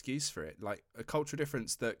is an excuse for it. Like, a cultural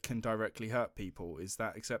difference that can directly hurt people, is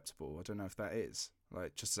that acceptable? I don't know if that is.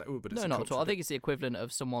 Like, just say, oh, but it's no, not at all. I think it's the equivalent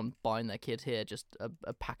of someone buying their kid here just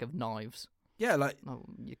a pack of knives. Yeah, like, oh,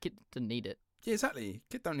 your kid doesn't need it. Yeah, exactly.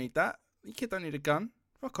 Kid don't need that. Your kid don't need a gun.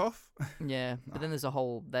 Fuck off. Yeah, but then there's a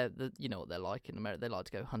whole. You know what they're like in America. They like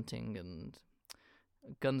to go hunting, and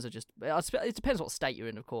guns are just. It depends what state you're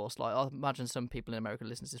in, of course. Like, I imagine some people in America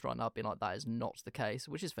listening to this right now being like, that is not the case,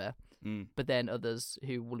 which is fair. But then others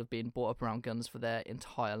who will have been brought up around guns for their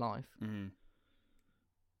entire life.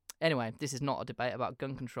 Anyway, this is not a debate about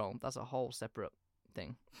gun control. That's a whole separate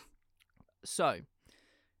thing. So,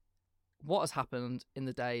 what has happened in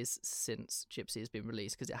the days since Gypsy has been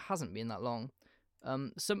released? Because it hasn't been that long.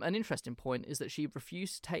 An interesting point is that she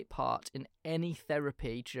refused to take part in any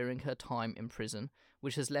therapy during her time in prison,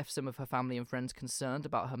 which has left some of her family and friends concerned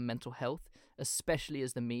about her mental health, especially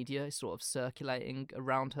as the media is sort of circulating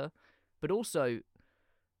around her. But also,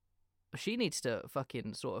 she needs to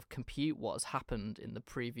fucking sort of compute what has happened in the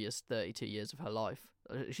previous 32 years of her life.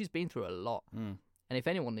 She's been through a lot. And if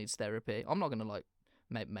anyone needs therapy, I'm not going to, like,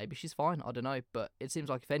 maybe she's fine, I don't know, but it seems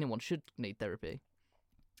like if anyone should need therapy,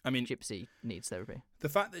 I mean, Gypsy needs therapy. The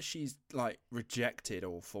fact that she's, like, rejected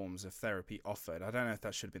all forms of therapy offered, I don't know if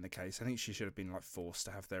that should have been the case. I think she should have been, like, forced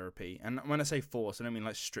to have therapy. And when I say forced, I don't mean,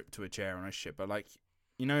 like, stripped to a chair on a shit, but, like,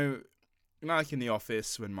 you know, like in The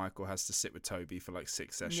Office when Michael has to sit with Toby for, like,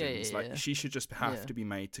 6 sessions. She should just have to be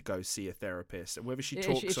made to go see a therapist, whether she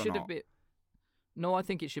talks or not. No, I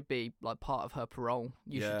think it should be, like, part of her parole.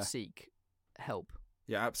 You should seek help.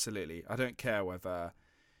 Yeah, absolutely. I don't care whether,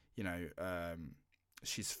 you know,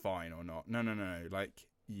 she's fine or not. No. Like,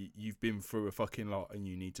 you've been through a fucking lot and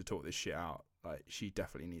you need to talk this shit out. Like, she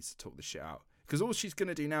definitely needs to talk this shit out. Because all she's going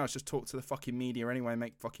to do now is just talk to the fucking media anyway and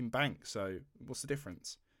make fucking bank. So, what's the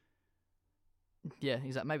difference? Yeah,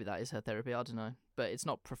 exactly. Maybe that is her therapy. I don't know. But it's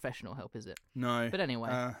not professional help, is it? No. But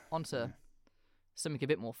anyway, on to something a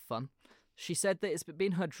bit more fun. She said that it's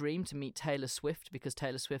been her dream to meet Taylor Swift because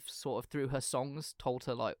Taylor Swift sort of through her songs told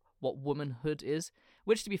her like what womanhood is.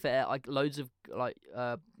 Which, to be fair, like loads of like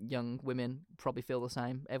young women probably feel the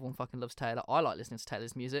same. Everyone fucking loves Taylor. I like listening to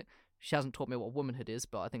Taylor's music. She hasn't taught me what womanhood is,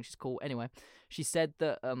 but I think she's cool. Anyway, she said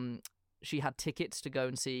that she had tickets to go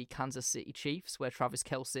and see Kansas City Chiefs, where Travis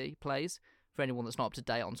Kelce plays. For anyone that's not up to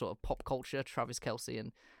date on sort of pop culture, Travis Kelce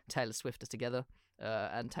and Taylor Swift are together,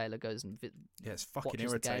 and Taylor goes and it's fucking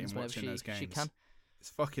irritating watching those games. She can. It's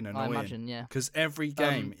fucking annoying. I imagine, yeah. Because every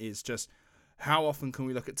game is just, how often can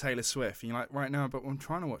we look at Taylor Swift? And you're like, right now, but I'm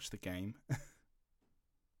trying to watch the game.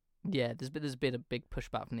 Yeah, there's been a big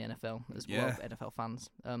pushback from the NFL as well, NFL fans.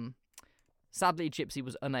 Sadly, Gypsy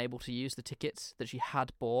was unable to use the tickets that she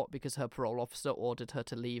had bought because her parole officer ordered her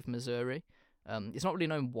to leave Missouri. It's not really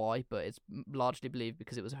known why, but it's largely believed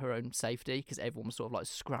because it was her own safety, because everyone was sort of like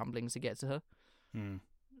scrambling to get to her.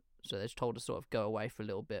 So they just told her to sort of go away for a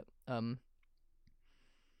little bit.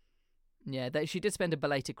 She did spend a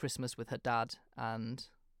belated Christmas with her dad and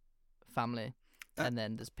family. and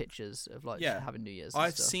then there's pictures of having New Year's.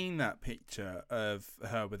 I've seen that picture of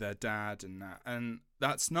her with her dad and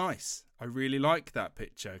that's nice. I really like that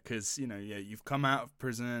picture because you've come out of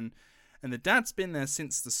prison, and the dad's been there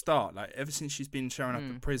since the start. Like ever since she's been showing up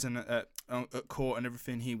at prison at court and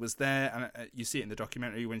everything, he was there. And you see it in the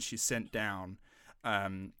documentary when she's sent down.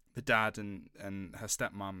 The dad and her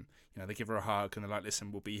stepmom, they give her a hug and they're like,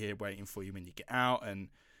 "Listen, we'll be here waiting for you when you get out." And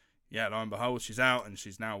yeah, lo and behold, she's out and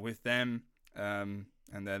she's now with them. And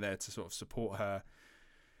they're there to sort of support her.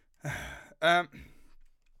 I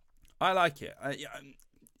like it.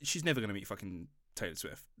 She's never going to meet fucking Taylor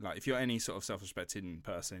Swift. Like, if you're any sort of self-respecting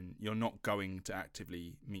person, you're not going to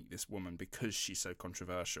actively meet this woman because she's so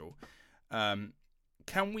controversial. Can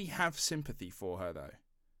we have sympathy for her though?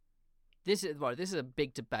 This is a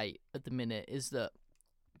big debate at the minute. Is that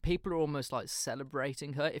people are almost like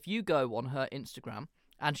celebrating her. If you go on her Instagram,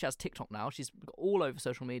 and she has TikTok now, she's all over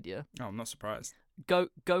social media. Oh, I'm not surprised. Go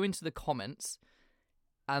into the comments,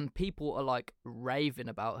 and people are like raving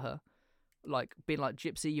about her, like being like,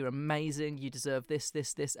 "Gypsy, you're amazing. You deserve this,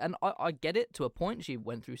 this, this." And I get it to a point. She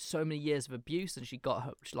went through so many years of abuse, and she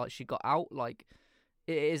got out. Like,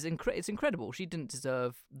 it's incredible. She didn't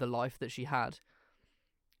deserve the life that she had.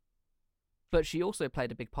 But she also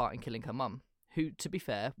played a big part in killing her mum, who, to be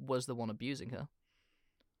fair, was the one abusing her.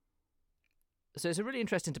 So it's a really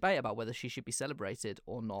interesting debate about whether she should be celebrated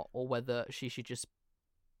or not, or whether she should just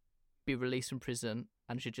be released from prison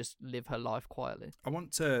and should just live her life quietly. I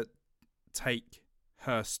want to take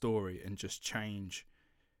her story and just change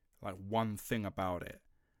like one thing about it.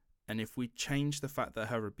 And if we change the fact that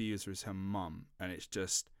her abuser is her mum and it's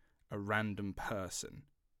just a random person,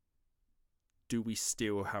 do we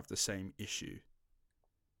still have the same issue?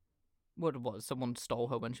 What? Someone stole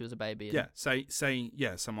her when she was a baby? Yeah, say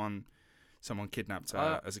someone kidnapped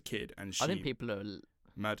her as a kid, and she I think people are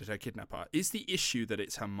murdered her kidnapper. Is the issue that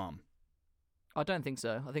it's her mum? I don't think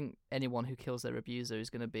so. I think anyone who kills their abuser is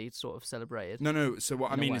going to be sort of celebrated. No. So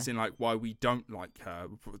what I mean is in like why we don't like her.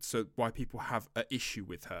 So why people have an issue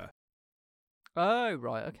with her. Oh,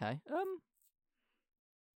 right. Okay.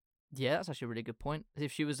 Yeah, that's actually a really good point.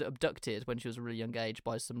 If she was abducted when she was a really young age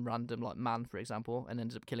by some random like man, for example, and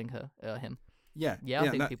ended up killing him. Yeah, I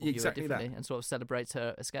think people view it differently and sort of celebrates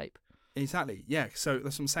her escape. Exactly. Yeah. So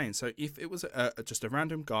that's what I'm saying. So if it was just a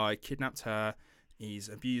random guy kidnapped her, he's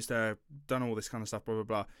abused her, done all this kind of stuff, blah blah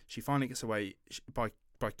blah. She finally gets away by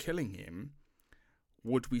killing him.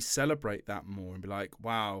 Would we celebrate that more and be like,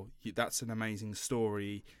 "Wow, that's an amazing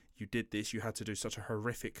story. You did this. You had to do such a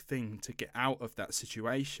horrific thing to get out of that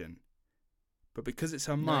situation." But because it's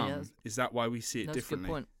her mum, is that why we see it differently? That's a good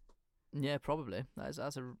point. Yeah, probably.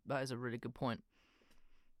 That is a really good point.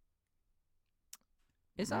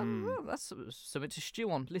 Is that that's something to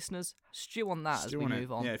stew on, listeners? Stew on that as we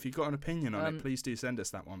move on. Yeah, if you've got an opinion on it, please do send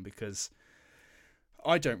us that one because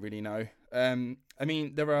I don't really know. I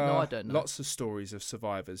mean, there are lots of stories of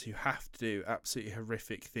survivors who have to do absolutely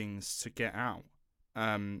horrific things to get out.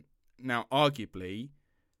 Now, arguably,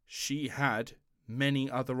 she had many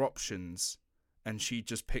other options, and she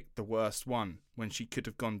just picked the worst one when she could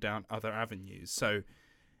have gone down other avenues. So,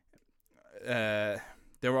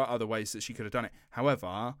 there are other ways that she could have done it.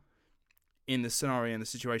 However, in the scenario and the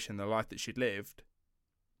situation, the life that she'd lived,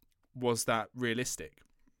 was that realistic?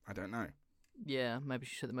 I don't know. Yeah, maybe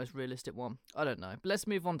she took the most realistic one. I don't know. But let's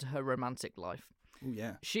move on to her romantic life. Oh,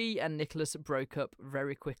 yeah. She and Nicholas broke up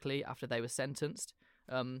very quickly after they were sentenced.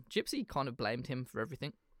 Gypsy kind of blamed him for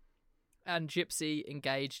everything. And Gypsy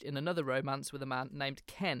engaged in another romance with a man named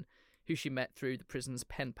Ken, who she met through the prison's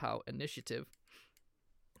pen pal initiative.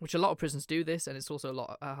 Which a lot of prisons do this, and it's also a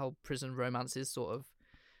lot of how prison romances sort of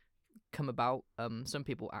come about. Some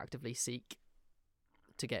people actively seek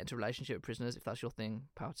to get into a relationship with prisoners. If that's your thing,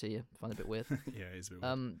 power to you. I find it a bit weird. Yeah, it is a bit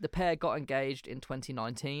weird. The pair got engaged in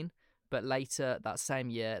 2019, but later that same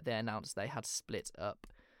year they announced they had split up.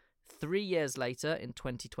 3 years later, in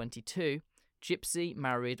 2022, Gypsy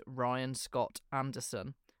married Ryan Scott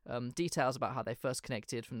Anderson. Details about how they first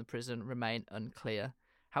connected from the prison remain unclear.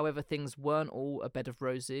 However, things weren't all a bed of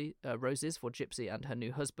roses for Gypsy and her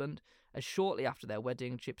new husband, as shortly after their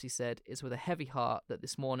wedding, Gypsy said, "It's with a heavy heart that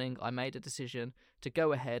this morning I made a decision to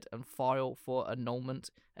go ahead and file for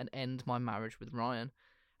annulment and end my marriage with Ryan."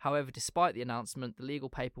 However, despite the announcement, the legal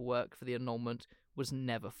paperwork for the annulment was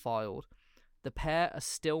never filed. The pair are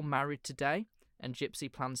still married today, and Gypsy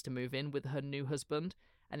plans to move in with her new husband,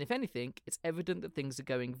 and if anything, it's evident that things are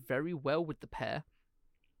going very well with the pair,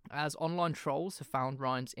 as online trolls have found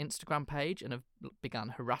Ryan's Instagram page and have begun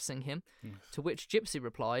harassing him, to which Gypsy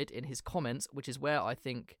replied in his comments, which is where I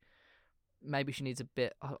think maybe she needs a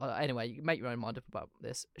bit... Anyway, you make your own mind up about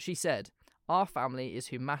this. She said, Our family is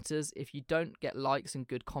who matters. If you don't get likes and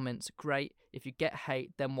good comments, great. If you get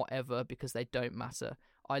hate, then whatever, because they don't matter.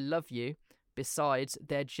 I love you. Besides,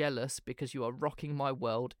 they're jealous because you are rocking my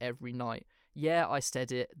world every night. Yeah, I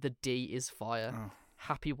said it. The D is fire. Oh.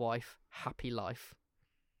 Happy wife, happy life.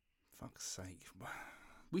 Fuck's sake.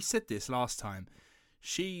 We said this last time.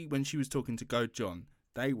 When she was talking to Go John,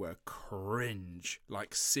 they were cringe.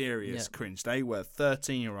 Like, serious cringe. They were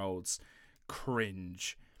 13-year-olds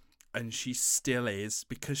cringe. And she still is,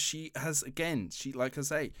 because she has, again, like I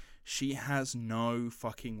say, she has no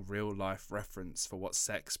fucking real life reference for what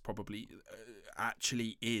sex probably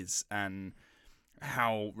actually is and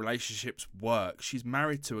how relationships work. She's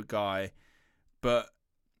married to a guy, but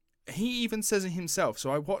he even says it himself.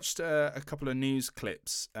 So I watched a couple of news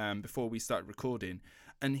clips before we started recording,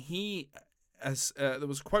 and there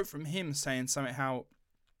was a quote from him saying something how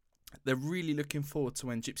they're really looking forward to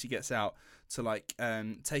when Gypsy gets out, to like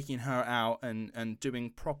taking her out and doing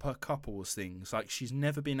proper couples things. Like, she's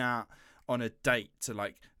never been out on a date to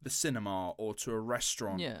like the cinema or to a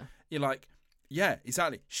restaurant. Yeah. You're like, yeah,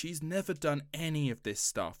 exactly. She's never done any of this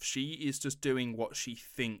stuff. She is just doing what she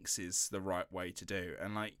thinks is the right way to do.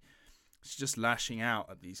 And like, she's just lashing out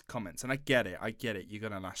at these comments. And I get it. You're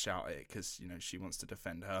going to lash out at it because, you know, she wants to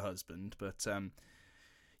defend her husband. But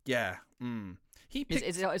yeah.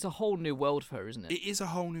 It's a whole new world for her, isn't it? It is a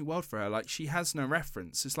whole new world for her. Like, she has no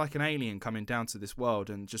reference. It's like an alien coming down to this world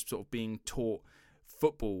and just sort of being taught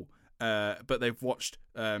football. But they've watched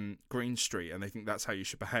Green Street and they think that's how you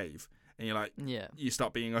should behave. And you're like, you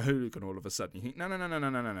start being a hooligan all of a sudden. You think, no.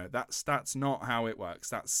 That's not how it works.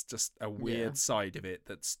 That's just a weird side of it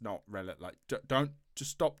that's not relevant. Like, don't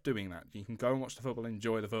just stop doing that. You can go and watch the football,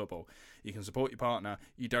 enjoy the football. You can support your partner.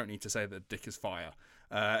 You don't need to say that dick is fire.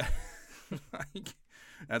 Like,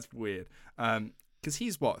 that's weird. Because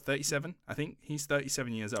he's what, 37? I think he's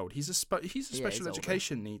 37 years old. He's a special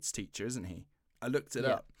education needs teacher, isn't he? I looked it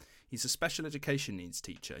up. He's a special education needs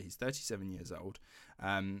teacher. He's 37 years old.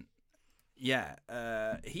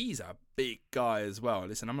 He's a big guy as well.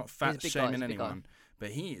 Listen, I'm not fat shaming anyone,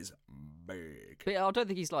 but he is big. But I don't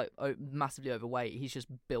think he's like massively overweight. He's just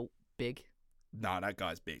built big. No, that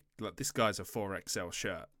guy's big. Look, this guy's a 4XL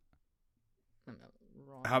shirt. Right.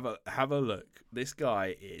 Have a look. This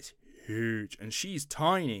guy is huge, and she's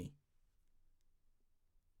tiny.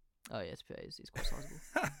 Oh yes, he's quite sizable.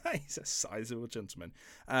 He's a sizable gentleman,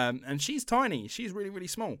 and she's tiny. She's really, really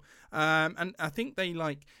small. And I think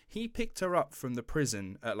he picked her up from the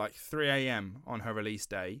prison at like 3 a.m. on her release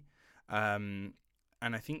day, and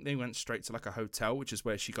I think they went straight to like a hotel, which is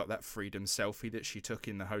where she got that freedom selfie that she took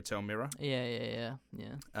in the hotel mirror. Yeah.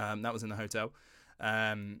 That was in the hotel.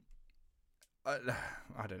 I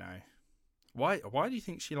don't know. Why do you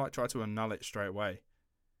think she tried to annul it straight away?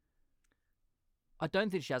 I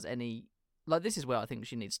don't think she has any... Like, this is where I think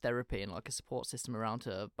she needs therapy and, like, a support system around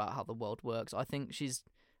her about how the world works. I think she's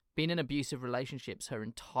been in abusive relationships her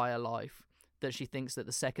entire life, that she thinks that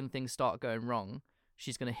the second things start going wrong,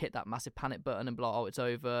 she's going to hit that massive panic button and be like, oh, it's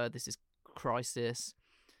over, this is crisis.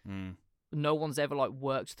 No one's ever, like,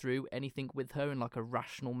 worked through anything with her in, like, a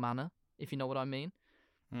rational manner, if you know what I mean.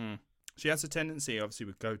 She has a tendency, obviously,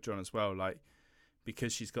 with Go John as well, like,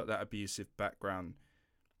 because she's got that abusive background,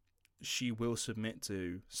 she will submit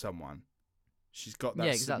to someone. She's got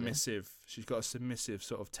that submissive. She's got a submissive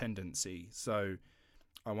sort of tendency. So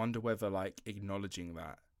I wonder whether, like, acknowledging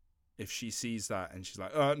that, if she sees that and she's like,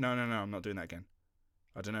 oh, no, I'm not doing that again.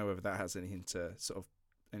 I don't know whether that has anything to sort of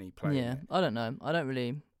any play. Yeah, I don't know. I don't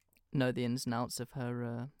really know the ins and outs of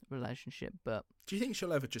her relationship, but do you think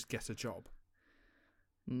she'll ever just get a job?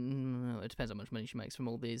 It depends how much money she makes from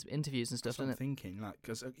all these interviews and stuff. That's what I'm thinking, like,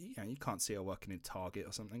 because you can't see her working in Target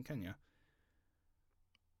or something, can you?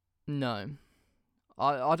 No,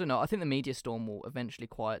 I don't know. I think the media storm will eventually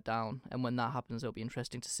quiet down, and when that happens, it'll be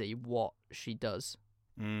interesting to see what she does.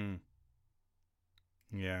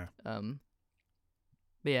 Yeah. But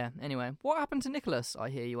yeah. Anyway, what happened to Nicholas? I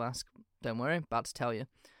hear you ask. Don't worry, about to tell you.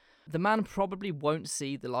 The man probably won't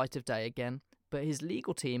see the light of day again, but his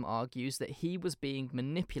legal team argues that he was being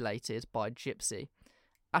manipulated by Gypsy.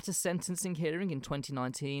 At a sentencing hearing in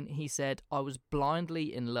 2019, he said, "I was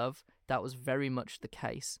blindly in love. That was very much the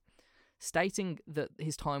case." Stating that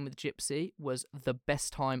his time with Gypsy was the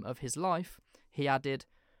best time of his life, he added,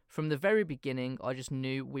 "From the very beginning, I just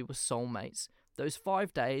knew we were soulmates. Those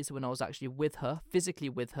 5 days when I was actually with her, physically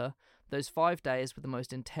with her, those 5 days were the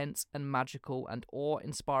most intense and magical and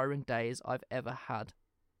awe-inspiring days I've ever had."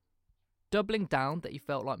 Doubling down that he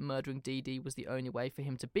felt like murdering Dee Dee was the only way for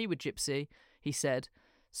him to be with Gypsy, he said,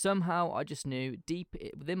 "Somehow I just knew deep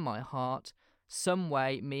within my heart, some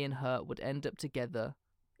way me and her would end up together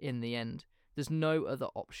in the end. There's no other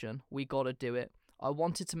option. We gotta do it. I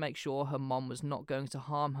wanted to make sure her mom was not going to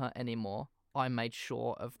harm her anymore. I made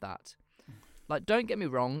sure of that. Like, don't get me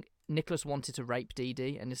wrong, Nicholas wanted to rape Dee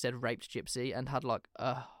Dee and instead raped Gypsy and had, like,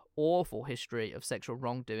 a awful history of sexual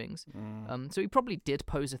wrongdoings. So he probably did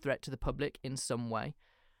pose a threat to the public in some way.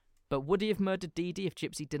 But would he have murdered Dee Dee if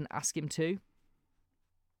Gypsy didn't ask him to?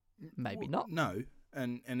 Maybe not. No,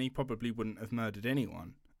 and he probably wouldn't have murdered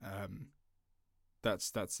anyone.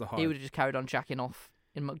 That's the high. He would have just carried on jacking off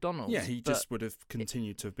in McDonald's. Yeah, he just would have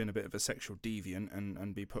continued to have been a bit of a sexual deviant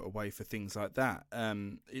and be put away for things like that.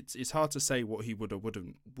 It's hard to say what he would or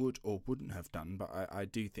wouldn't have done, but I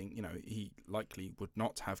do think, you know, he likely would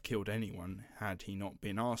not have killed anyone had he not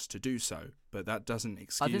been asked to do so. But that doesn't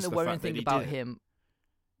excuse I think the fact worrying that thing he about did. him,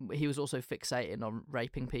 he was also fixated on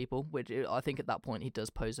raping people, which I think at that point he does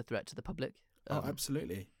pose a threat to the public. Oh,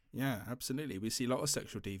 absolutely. Yeah, absolutely. We see a lot of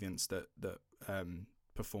sexual deviants that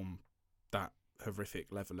perform that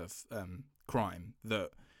horrific level of crime that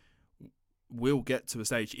will get to a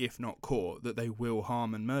stage, if not caught, that they will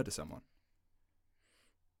harm and murder someone.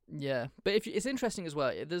 Yeah, but it's interesting as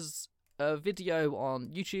well. There's a video on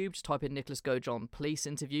YouTube. Just type in Nicholas Gojon police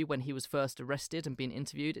interview when he was first arrested and being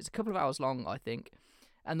interviewed. It's a couple of hours long, I think.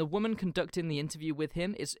 And the woman conducting the interview with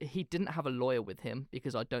him, he didn't have a lawyer with him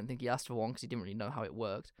because I don't think he asked for one because he didn't really know how it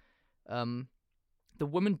worked. The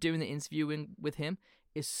woman doing the interviewing with him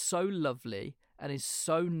is so lovely and is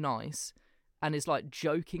so nice and is like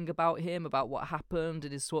joking about him, about what happened,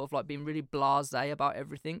 and is sort of like being really blasé about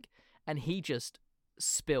everything. And he just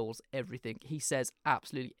spills everything. He says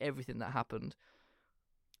absolutely everything that happened,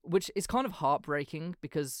 which is kind of heartbreaking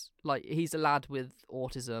because like he's a lad with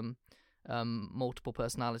autism, multiple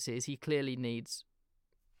personalities. He clearly needs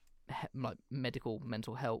like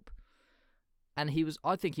mental help, and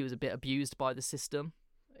I think he was a bit abused by the system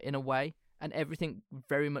in a way, and everything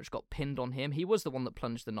very much got pinned on him. He was the one that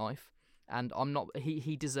plunged the knife, and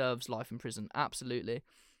he deserves life in prison, absolutely,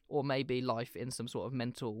 or maybe life in some sort of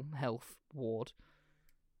mental health ward.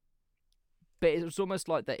 But it was almost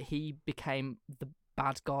like that he became the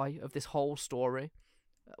bad guy of this whole story,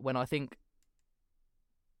 when I think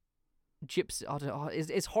Gypsy, I don't know,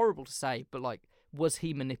 it's horrible to say, but like, was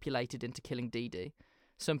he manipulated into killing Dee Dee?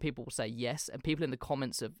 Some people will say yes, and people in the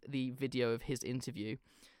comments of the video of his interview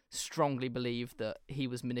strongly believe that he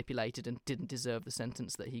was manipulated and didn't deserve the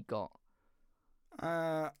sentence that he got.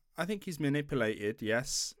 I think he's manipulated,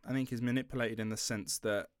 yes. I think he's manipulated in the sense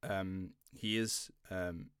that he is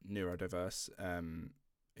neurodiverse.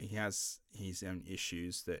 He has his own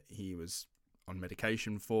issues that he was on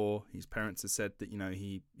medication for. His parents have said that, you know,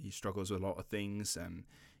 he struggles with a lot of things.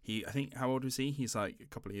 I think, how old was he? He's like a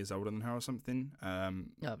couple of years older than her or something. I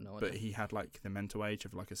have no idea. But he had like the mental age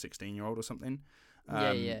of like a 16-year-old or something.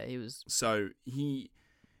 Yeah, he was. So he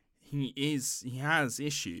has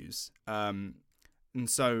issues. And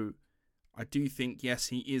so I do think, yes,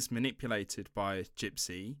 he is manipulated by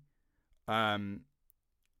Gypsy.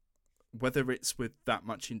 Whether it's with that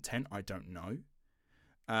much intent, I don't know.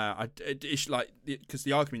 It's like, because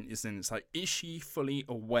the argument is then, it's like, is she fully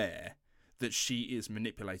aware that she is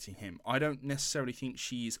manipulating him? I don't necessarily think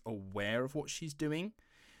she's aware of what she's doing.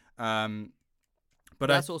 But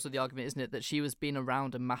that's also the argument, isn't it? That she was being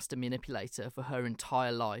around a master manipulator for her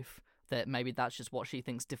entire life. That maybe that's just what she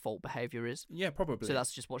thinks default behaviour is. Yeah, probably. So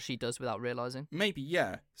that's just what she does without realising. Maybe,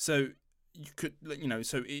 yeah. So you could, you know,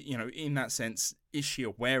 in that sense, is she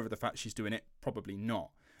aware of the fact she's doing it? Probably not.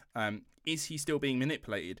 Is he still being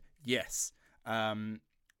manipulated? Yes.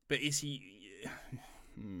 But is he?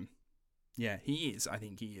 Yeah, he is. I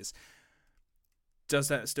think he is. Does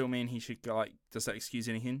that still mean he should does that excuse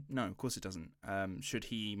anything? No, of course it doesn't. Should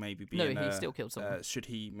he maybe be? No, he still killed someone. Should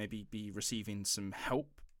he maybe be receiving some help?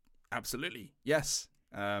 Absolutely, yes.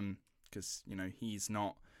 Because you know, he's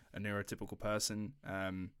not a neurotypical person.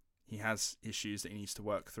 He has issues that he needs to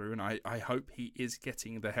work through, and I hope he is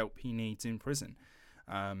getting the help he needs in prison.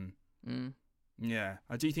 Yeah,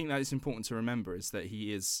 I do think that it's important to remember is that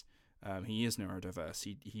he is neurodiverse.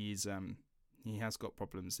 He has got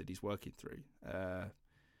problems that he's working through,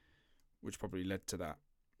 which probably led to that.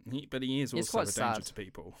 But he is also a danger to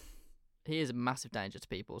people. He is a massive danger to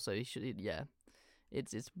people, so he should. Yeah,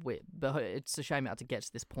 it's weird, but it's a shame it had to get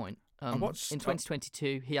to this point. In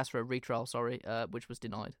 2022, he asked for a retrial. Which was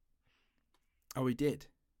denied. Oh, he did.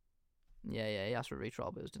 Yeah, he asked for a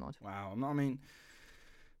retrial, but it was denied. Wow. I mean,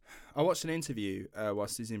 I watched an interview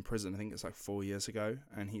whilst he's in prison. I think it's like 4 years ago,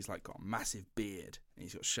 and he's like got a massive beard and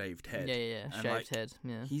he's got shaved head. Yeah, and shaved head.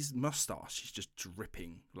 Yeah, his mustache is just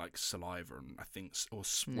dripping like saliva and I think or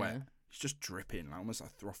sweat. Yeah. It's just dripping, like almost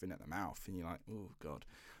like frothing at the mouth, and you're like, oh god.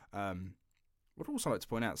 would also like to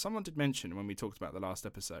point out, someone did mention when we talked about the last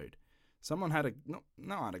episode, someone had a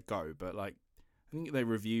not had a go, but like I think they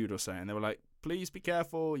reviewed or something. They were like, "Please be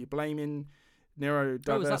careful. You're blaming neurodiverse."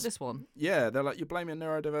 Oh, is that this one? Yeah, they're like, "You're blaming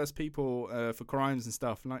neurodiverse people for crimes and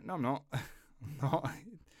stuff." I'm like, no, I'm not. I'm not.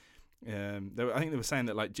 I think they were saying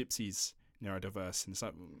that like Gypsy's neurodiverse, and it's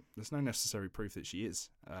like there's no necessary proof that she is.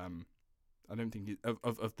 I don't think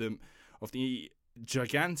of the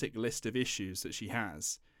gigantic list of issues that she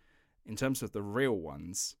has, in terms of the real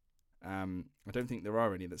ones, I don't think there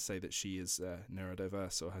are any that say that she is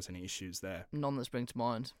neurodiverse or has any issues there. None that spring to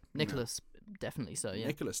mind. Nicholas, definitely so, yeah.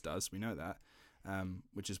 Nicholas does, we know that,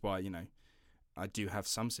 which is why, I do have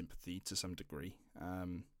some sympathy to some degree.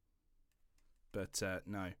 But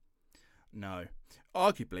no.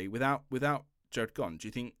 Arguably, without Jared gone, do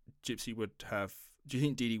you think Gypsy would have... Do you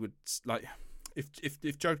think Dee Dee would... like,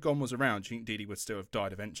 if Jared gone was around, do you think Dee Dee would still have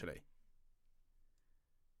died eventually?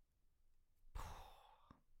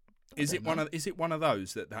 Is it one of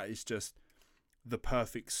those that is just the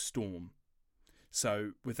perfect storm?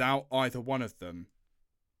 So without either one of them,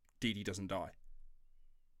 Dee Dee doesn't die.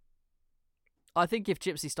 I think if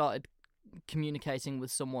Gypsy started communicating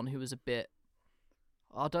with someone who was a bit...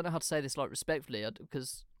 I don't know how to say this like respectfully,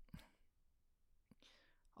 because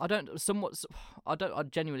I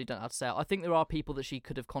genuinely don't know how to say it. I think there are people that she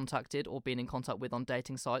could have contacted or been in contact with on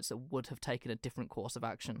dating sites that would have taken a different course of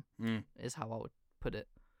action, is how I would put it.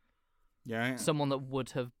 Yeah. Someone that would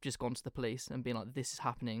have just gone to the police and been like, this is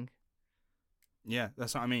happening. Yeah,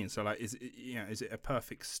 that's what I mean. So, like, is it a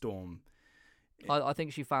perfect storm? I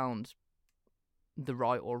think she found the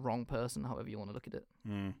right or wrong person, however you want to look at it.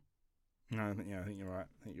 No, I think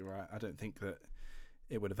you're right. I don't think that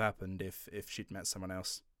it would have happened if she'd met someone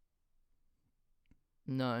else.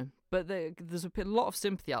 No, but there's a lot of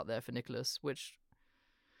sympathy out there for Nicholas, which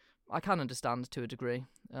I can understand to a degree.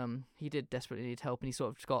 He did desperately need help, and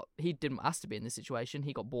he didn't ask to be in this situation.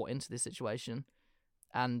 He got brought into this situation,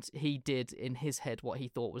 and he did in his head what he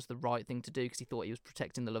thought was the right thing to do, because he thought he was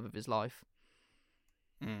protecting the love of his life.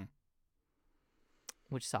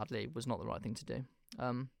 Which sadly was not the right thing to do.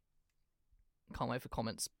 Can't wait for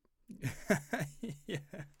comments. Yeah.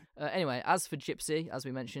 Anyway, as for Gypsy, as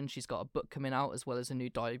we mentioned, she's got a book coming out as well as a new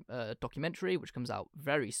documentary, which comes out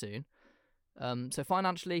very soon. So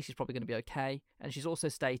financially, she's probably going to be okay. And she's also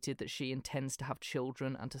stated that she intends to have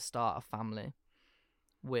children and to start a family,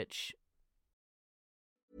 which...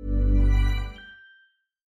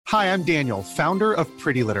 Hi, I'm Daniel, founder of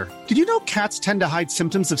Pretty Litter. Did you know cats tend to hide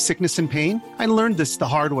symptoms of sickness and pain? I learned this the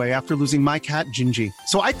hard way after losing my cat, Gingy.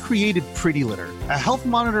 So I created Pretty Litter, a health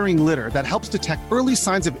monitoring litter that helps detect early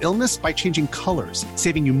signs of illness by changing colors,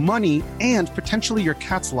 saving you money and potentially your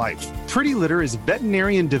cat's life. Pretty Litter is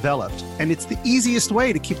veterinarian developed, and it's the easiest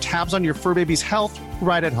way to keep tabs on your fur baby's health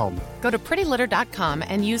right at home. Go to prettylitter.com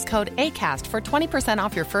and use code ACAST for 20%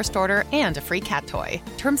 off your first order and a free cat toy.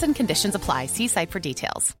 Terms and conditions apply. See site for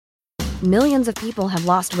details. Millions of people have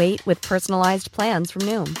lost weight with personalized plans from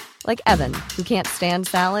Noom. Like Evan, who can't stand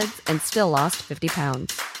salads and still lost 50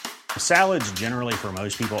 pounds. Salads generally for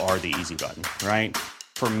most people are the easy button, right?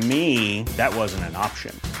 For me, that wasn't an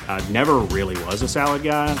option. I never really was a salad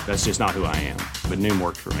guy. That's just not who I am. But Noom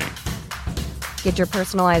worked for me. Get your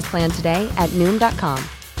personalized plan today at Noom.com.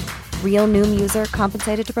 Real Noom user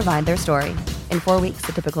compensated to provide their story. In 4 weeks,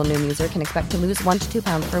 the typical Noom user can expect to lose 1 to 2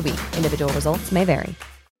 pounds per week. Individual results may vary.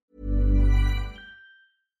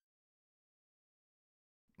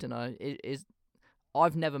 Don't know.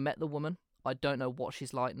 I've never met the woman. I don't know what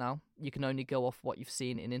she's like now. You can only go off what you've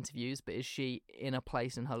seen in interviews, but is she in a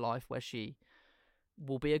place in her life where she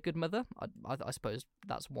will be a good mother? I suppose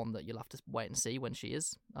that's one that you'll have to wait and see when she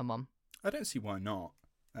is a mum. I don't see why not.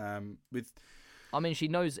 I mean, she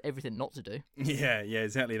knows everything not to do. Yeah,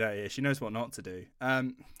 exactly that. Yeah, she knows what not to do.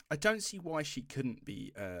 I don't see why she couldn't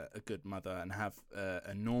be a good mother and have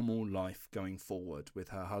a normal life going forward with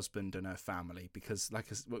her husband and her family. Because, like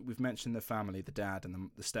we've mentioned, the family, the dad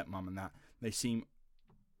and the stepmom and that, they seem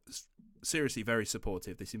seriously very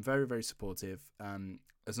supportive. They seem very, very supportive.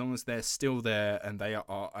 As long as they're still there and they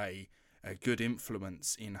are a good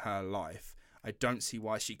influence in her life, I don't see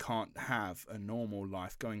why she can't have a normal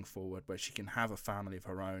life going forward where she can have a family of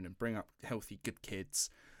her own and bring up healthy, good kids.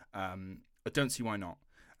 I don't see why not.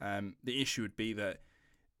 The issue would be that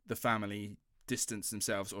the family distance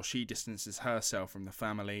themselves, or she distances herself from the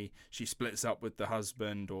family. She splits up with the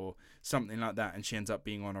husband or something like that, and she ends up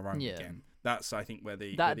being on her own again. That's, I think, where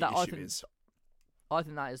the issue is. I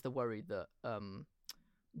think that is the worry, that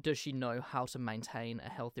does she know how to maintain a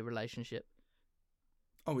healthy relationship?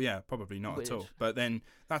 Oh yeah, probably not at all. But then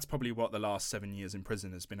that's probably what the last 7 years in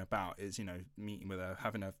prison has been about, is, you know, meeting with her,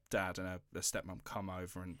 having a dad and a stepmom come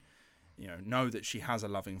over and, you know that she has a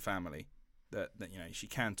loving family, that you know, she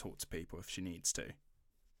can talk to people if she needs to.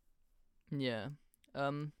 Yeah.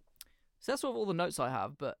 So that's sort of all the notes I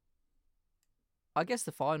have, but I guess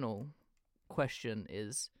the final question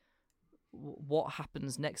is what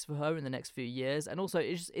happens next for her in the next few years, and also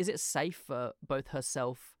is it safe for both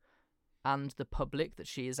herself and the public that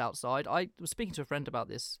she is outside? I was speaking to a friend about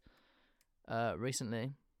this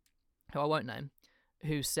recently, who I won't name,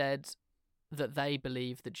 who said that they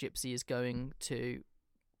believe that Gypsy is going to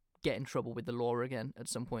get in trouble with the law again at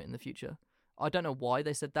some point in the future. I don't know why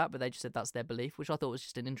they said that, but they just said that's their belief, which I thought was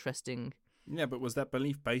just an interesting... Yeah, but was that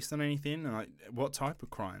belief based on anything? Like, what type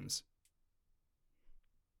of crimes?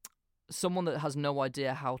 Someone that has no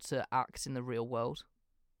idea how to act in the real world.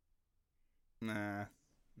 Nah,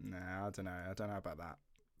 I don't know. I don't know about that,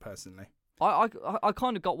 personally. I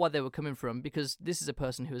kind of got where they were coming from, because this is a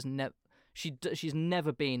person who has she's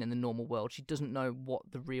never been in the normal world. She doesn't know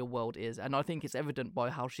what the real world is, and I think it's evident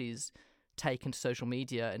by how she's taken to social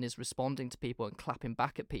media and is responding to people and clapping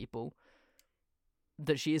back at people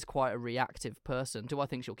that she is quite a reactive person. Do I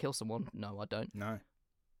think she'll kill someone? No, I don't. No,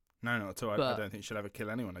 not at all. I don't think she'll ever kill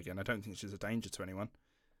anyone again. I don't think she's a danger to anyone.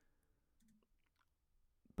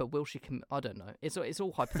 But will she? I don't know. It's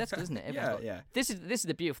all hypothetical, isn't it? Yeah. This is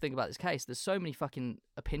the beautiful thing about this case. There's so many fucking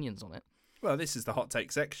opinions on it. Well, this is the hot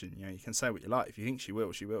take section. You know, you can say what you like. If you think she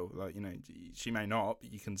will, she will. Like, you know, she may not,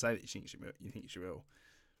 but you can say that you think she will.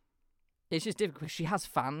 It's just difficult because she has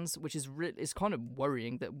fans, which is it's kind of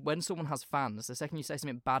worrying that when someone has fans, the second you say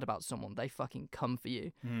something bad about someone, they fucking come for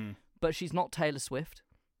you. But she's not Taylor Swift.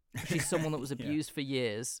 She's someone that was abused for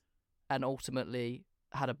years and ultimately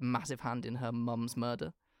had a massive hand in her mum's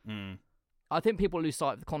murder. I think people lose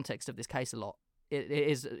sight of the context of this case a lot.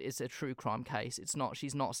 It's a true crime case.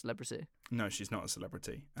 She's not a celebrity. No, she's not a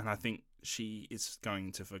celebrity. And I think she is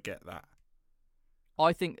going to forget that.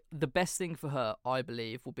 I think the best thing for her, I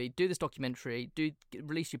believe, will be do this documentary,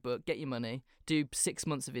 release your book, get your money, do 6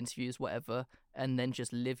 months of interviews, whatever, and then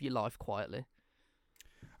just live your life quietly.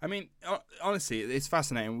 I mean, honestly, it's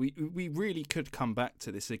fascinating. We really could come back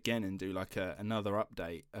to this again and do like another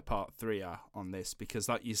update, a part 3 on this, because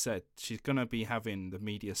like you said, she's going to be having the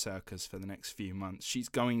media circus for the next few months. She's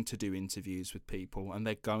going to do interviews with people, and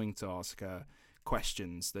they're going to ask her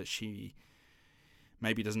questions that she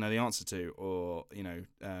maybe doesn't know the answer to, or, you know,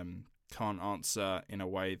 can't answer in a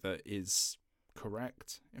way that is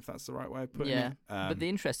correct, if that's the right way of putting it. But the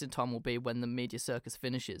interesting time will be when the media circus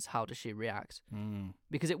finishes. How does she react?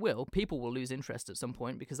 Because it will. People will lose interest at some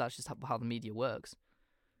point, because that's just how the media works.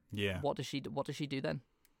 Yeah. What does she do then?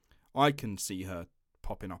 I can see her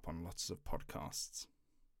popping up on lots of podcasts.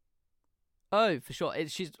 Oh, for sure.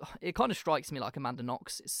 It kind of strikes me like Amanda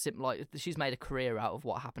Knox. It's like she's made a career out of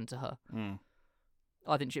what happened to her.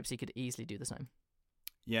 I think Gypsy could easily do the same.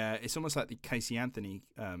 Yeah, it's almost like the Casey Anthony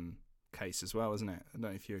case as well, isn't it? I don't know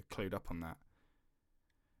if you're clued up on that.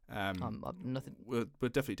 Nothing. We'll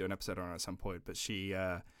definitely do an episode on it at some point. But she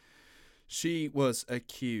was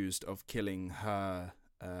accused of killing her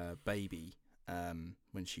baby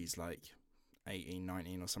when she's like 18,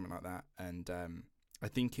 19 or something like that. And I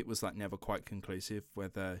think it was like never quite conclusive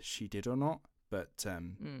whether she did or not. But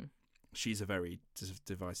she's a very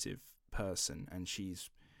divisive person, and she's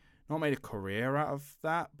not made a career out of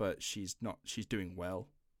that, but she's doing well.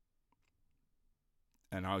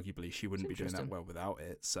 And arguably, she wouldn't be doing that well without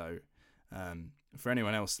it. So, for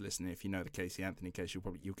anyone else listening, if you know the Casey Anthony case,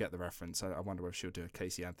 you'll get the reference. I wonder whether she'll do a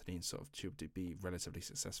Casey Anthony and sort of she'll be relatively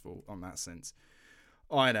successful on that sense.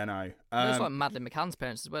 I don't know. It's like Madeleine McCann's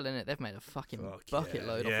parents as well, isn't it? They've made a fucking bucket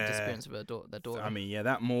load off the disappearance of their daughter. I mean, yeah,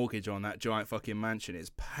 that mortgage on that giant fucking mansion is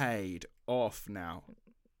paid off now.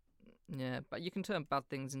 Yeah, but you can turn bad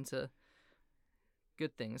things into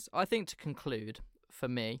good things. I think, to conclude, for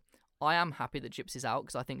me, I am happy that Gypsy's out,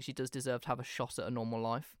 because I think she does deserve to have a shot at a normal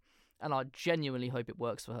life. And I genuinely hope it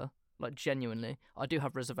works for her. Like, genuinely. I do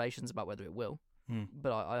have reservations about whether it will,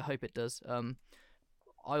 but I hope it does.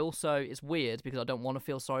 I also, it's weird because I don't want to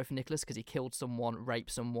feel sorry for Nicholas, because he killed someone,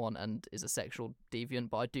 raped someone, and is a sexual deviant,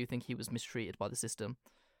 but I do think he was mistreated by the system.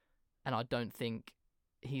 And I don't think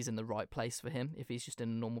he's in the right place for him if he's just in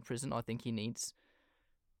a normal prison. I think he needs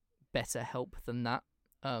better help than that.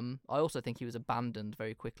 I also think he was abandoned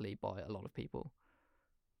very quickly by a lot of people.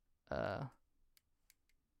 But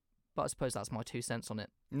I suppose that's my 2 cents on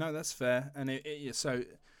it. No, that's fair. And so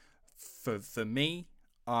for me,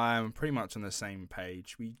 I'm pretty much on the same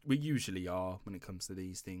page. We usually are when it comes to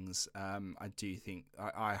these things. I do think,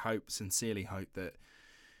 I sincerely hope that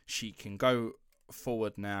she can go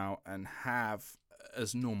forward now and have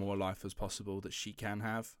as normal a life as possible that she can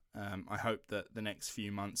have. I hope that the next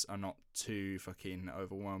few months are not too fucking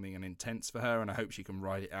overwhelming and intense for her, and I hope she can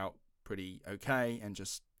ride it out pretty okay and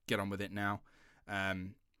just get on with it now.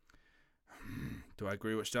 Do I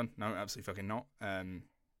agree with what's done? No, absolutely fucking not.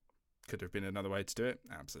 Could there have been another way to do it?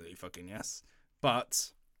 Absolutely fucking yes.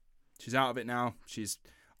 But she's out of it now. She's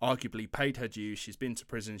arguably paid her dues. She's been to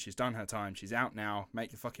prison. She's done her time. She's out now. Make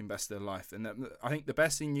the fucking best of her life. And I think the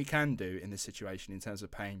best thing you can do in this situation in terms of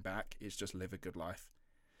paying back is just live a good life.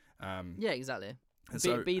 Yeah, exactly.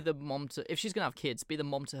 Be the mom to, if she's going to have kids, be the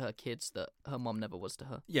mom to her kids that her mom never was to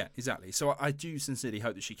her. Yeah, exactly. So I do sincerely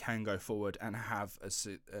hope that she can go forward and have a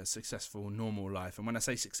successful, normal life. And when I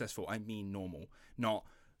say successful, I mean normal, not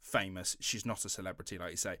famous. She's not a celebrity,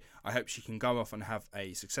 like you say. I hope she can go off and have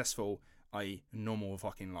a successful, i.e. normal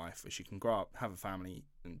fucking life, where she can grow up, have a family,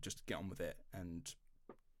 and just get on with it, and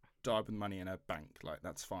die with money in her bank. Like,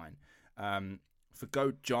 that's fine. For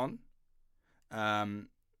Goat John,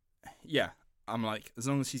 yeah, I'm like, as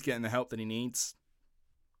long as he's getting the help that he needs,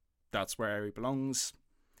 that's where he belongs.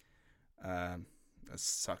 That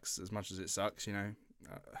sucks as much as it sucks, you know.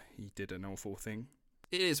 He did an awful thing.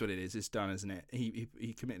 It is what it is. It's done, isn't it?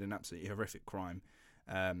 He committed an absolutely horrific crime.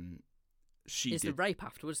 It's the rape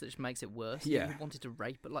afterwards that just makes it worse. Yeah. He wanted to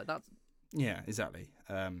rape, but like that's... Yeah, exactly.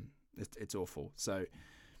 It's awful. So,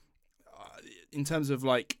 in terms of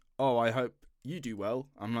like, oh, I hope you do well,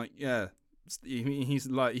 I'm like, yeah,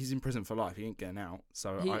 he's in prison for life. He ain't getting out.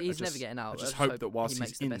 So he's never getting out. I just hope that whilst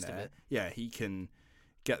he's in there, yeah, he can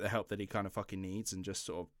get the help that he kind of fucking needs and just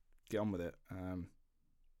sort of get on with it.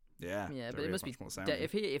 Yeah, but it must be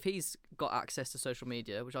if he's got access to social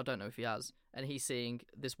media, which I don't know if he has, and he's seeing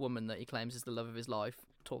this woman that he claims is the love of his life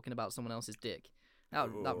talking about someone else's dick, that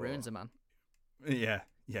ruins a man. Yeah,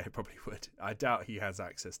 it probably would. I doubt he has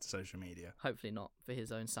access to social media. Hopefully not, for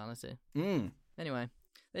his own sanity. Anyway,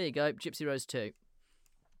 there you go. Gypsy Rose 2.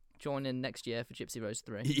 Join in next year for Gypsy Rose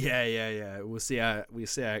 3. Yeah. We'll see how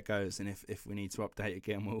it goes, and if we need to update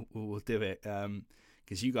again, we'll do it.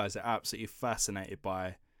 Because you guys are absolutely fascinated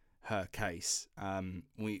by her case.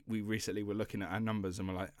 We recently were looking at our numbers and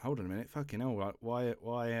we're like, hold on a minute, fucking hell, like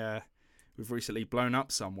why we've recently blown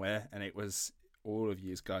up somewhere, and it was all of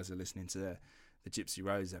you guys are listening to the Gypsy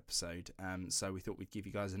Rose episode. So we thought we'd give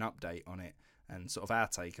you guys an update on it and sort of our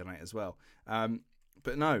take on it as well.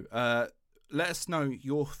 But no, let us know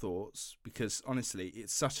your thoughts, because honestly,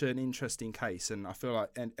 it's such an interesting case, and I feel like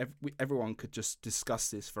everyone could just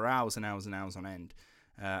discuss this for hours and hours and hours on end.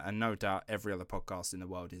 And no doubt every other podcast in the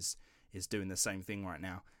world is doing the same thing right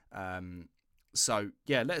now. So,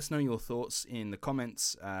 yeah, let us know your thoughts in the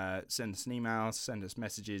comments. Send us an email, send us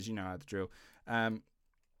messages. You know how to drill.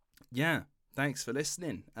 Yeah, thanks for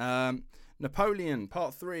listening. Napoleon,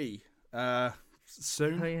 part 3.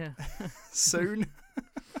 Soon. Oh, yeah. Soon.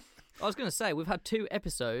 I was going to say, we've had 2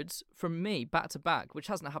 episodes from me back to back, which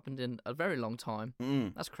hasn't happened in a very long time.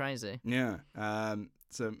 That's crazy. Yeah.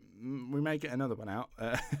 So we may get another one out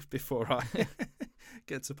before I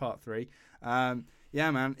get to part 3.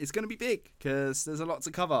 Yeah, man, it's going to be big because there's a lot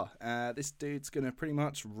to cover. This dude's going to pretty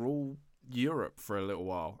much rule Europe for a little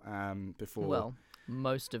while before... Well,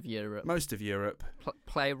 most of Europe. Most of Europe.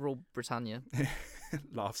 Play rule Britannia.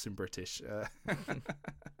 Laughs in British.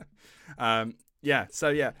 Yeah, so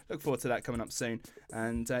yeah, look forward to that coming up soon.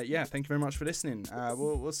 And yeah, thank you very much for listening.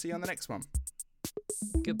 We'll see you on the next one.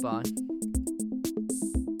 Goodbye.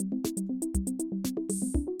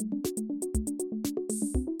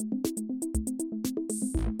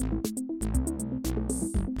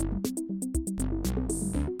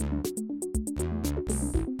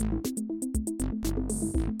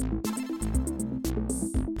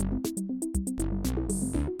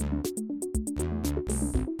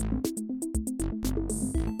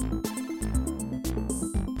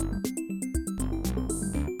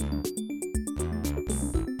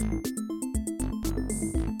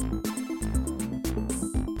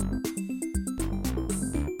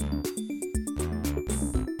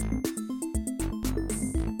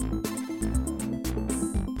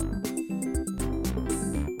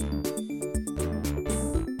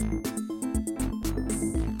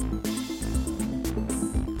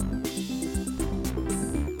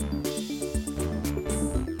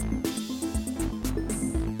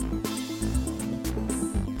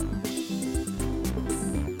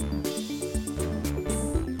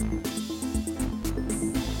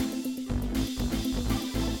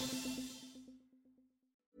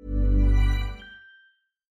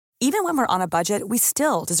 Even when we're on a budget, we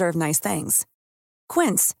still deserve nice things.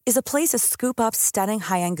 Quince is a place to scoop up stunning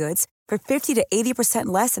high-end goods for 50 to 80%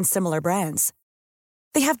 less than similar brands.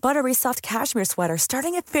 They have buttery soft cashmere sweaters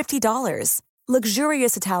starting at $50,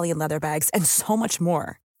 luxurious Italian leather bags, and so much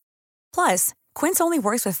more. Plus, Quince only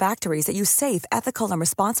works with factories that use safe, ethical, and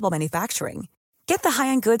responsible manufacturing. Get the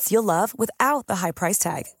high-end goods you'll love without the high price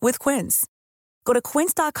tag with Quince. Go to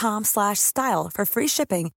quince.com/style for free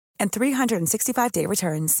shipping and 365-day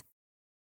returns.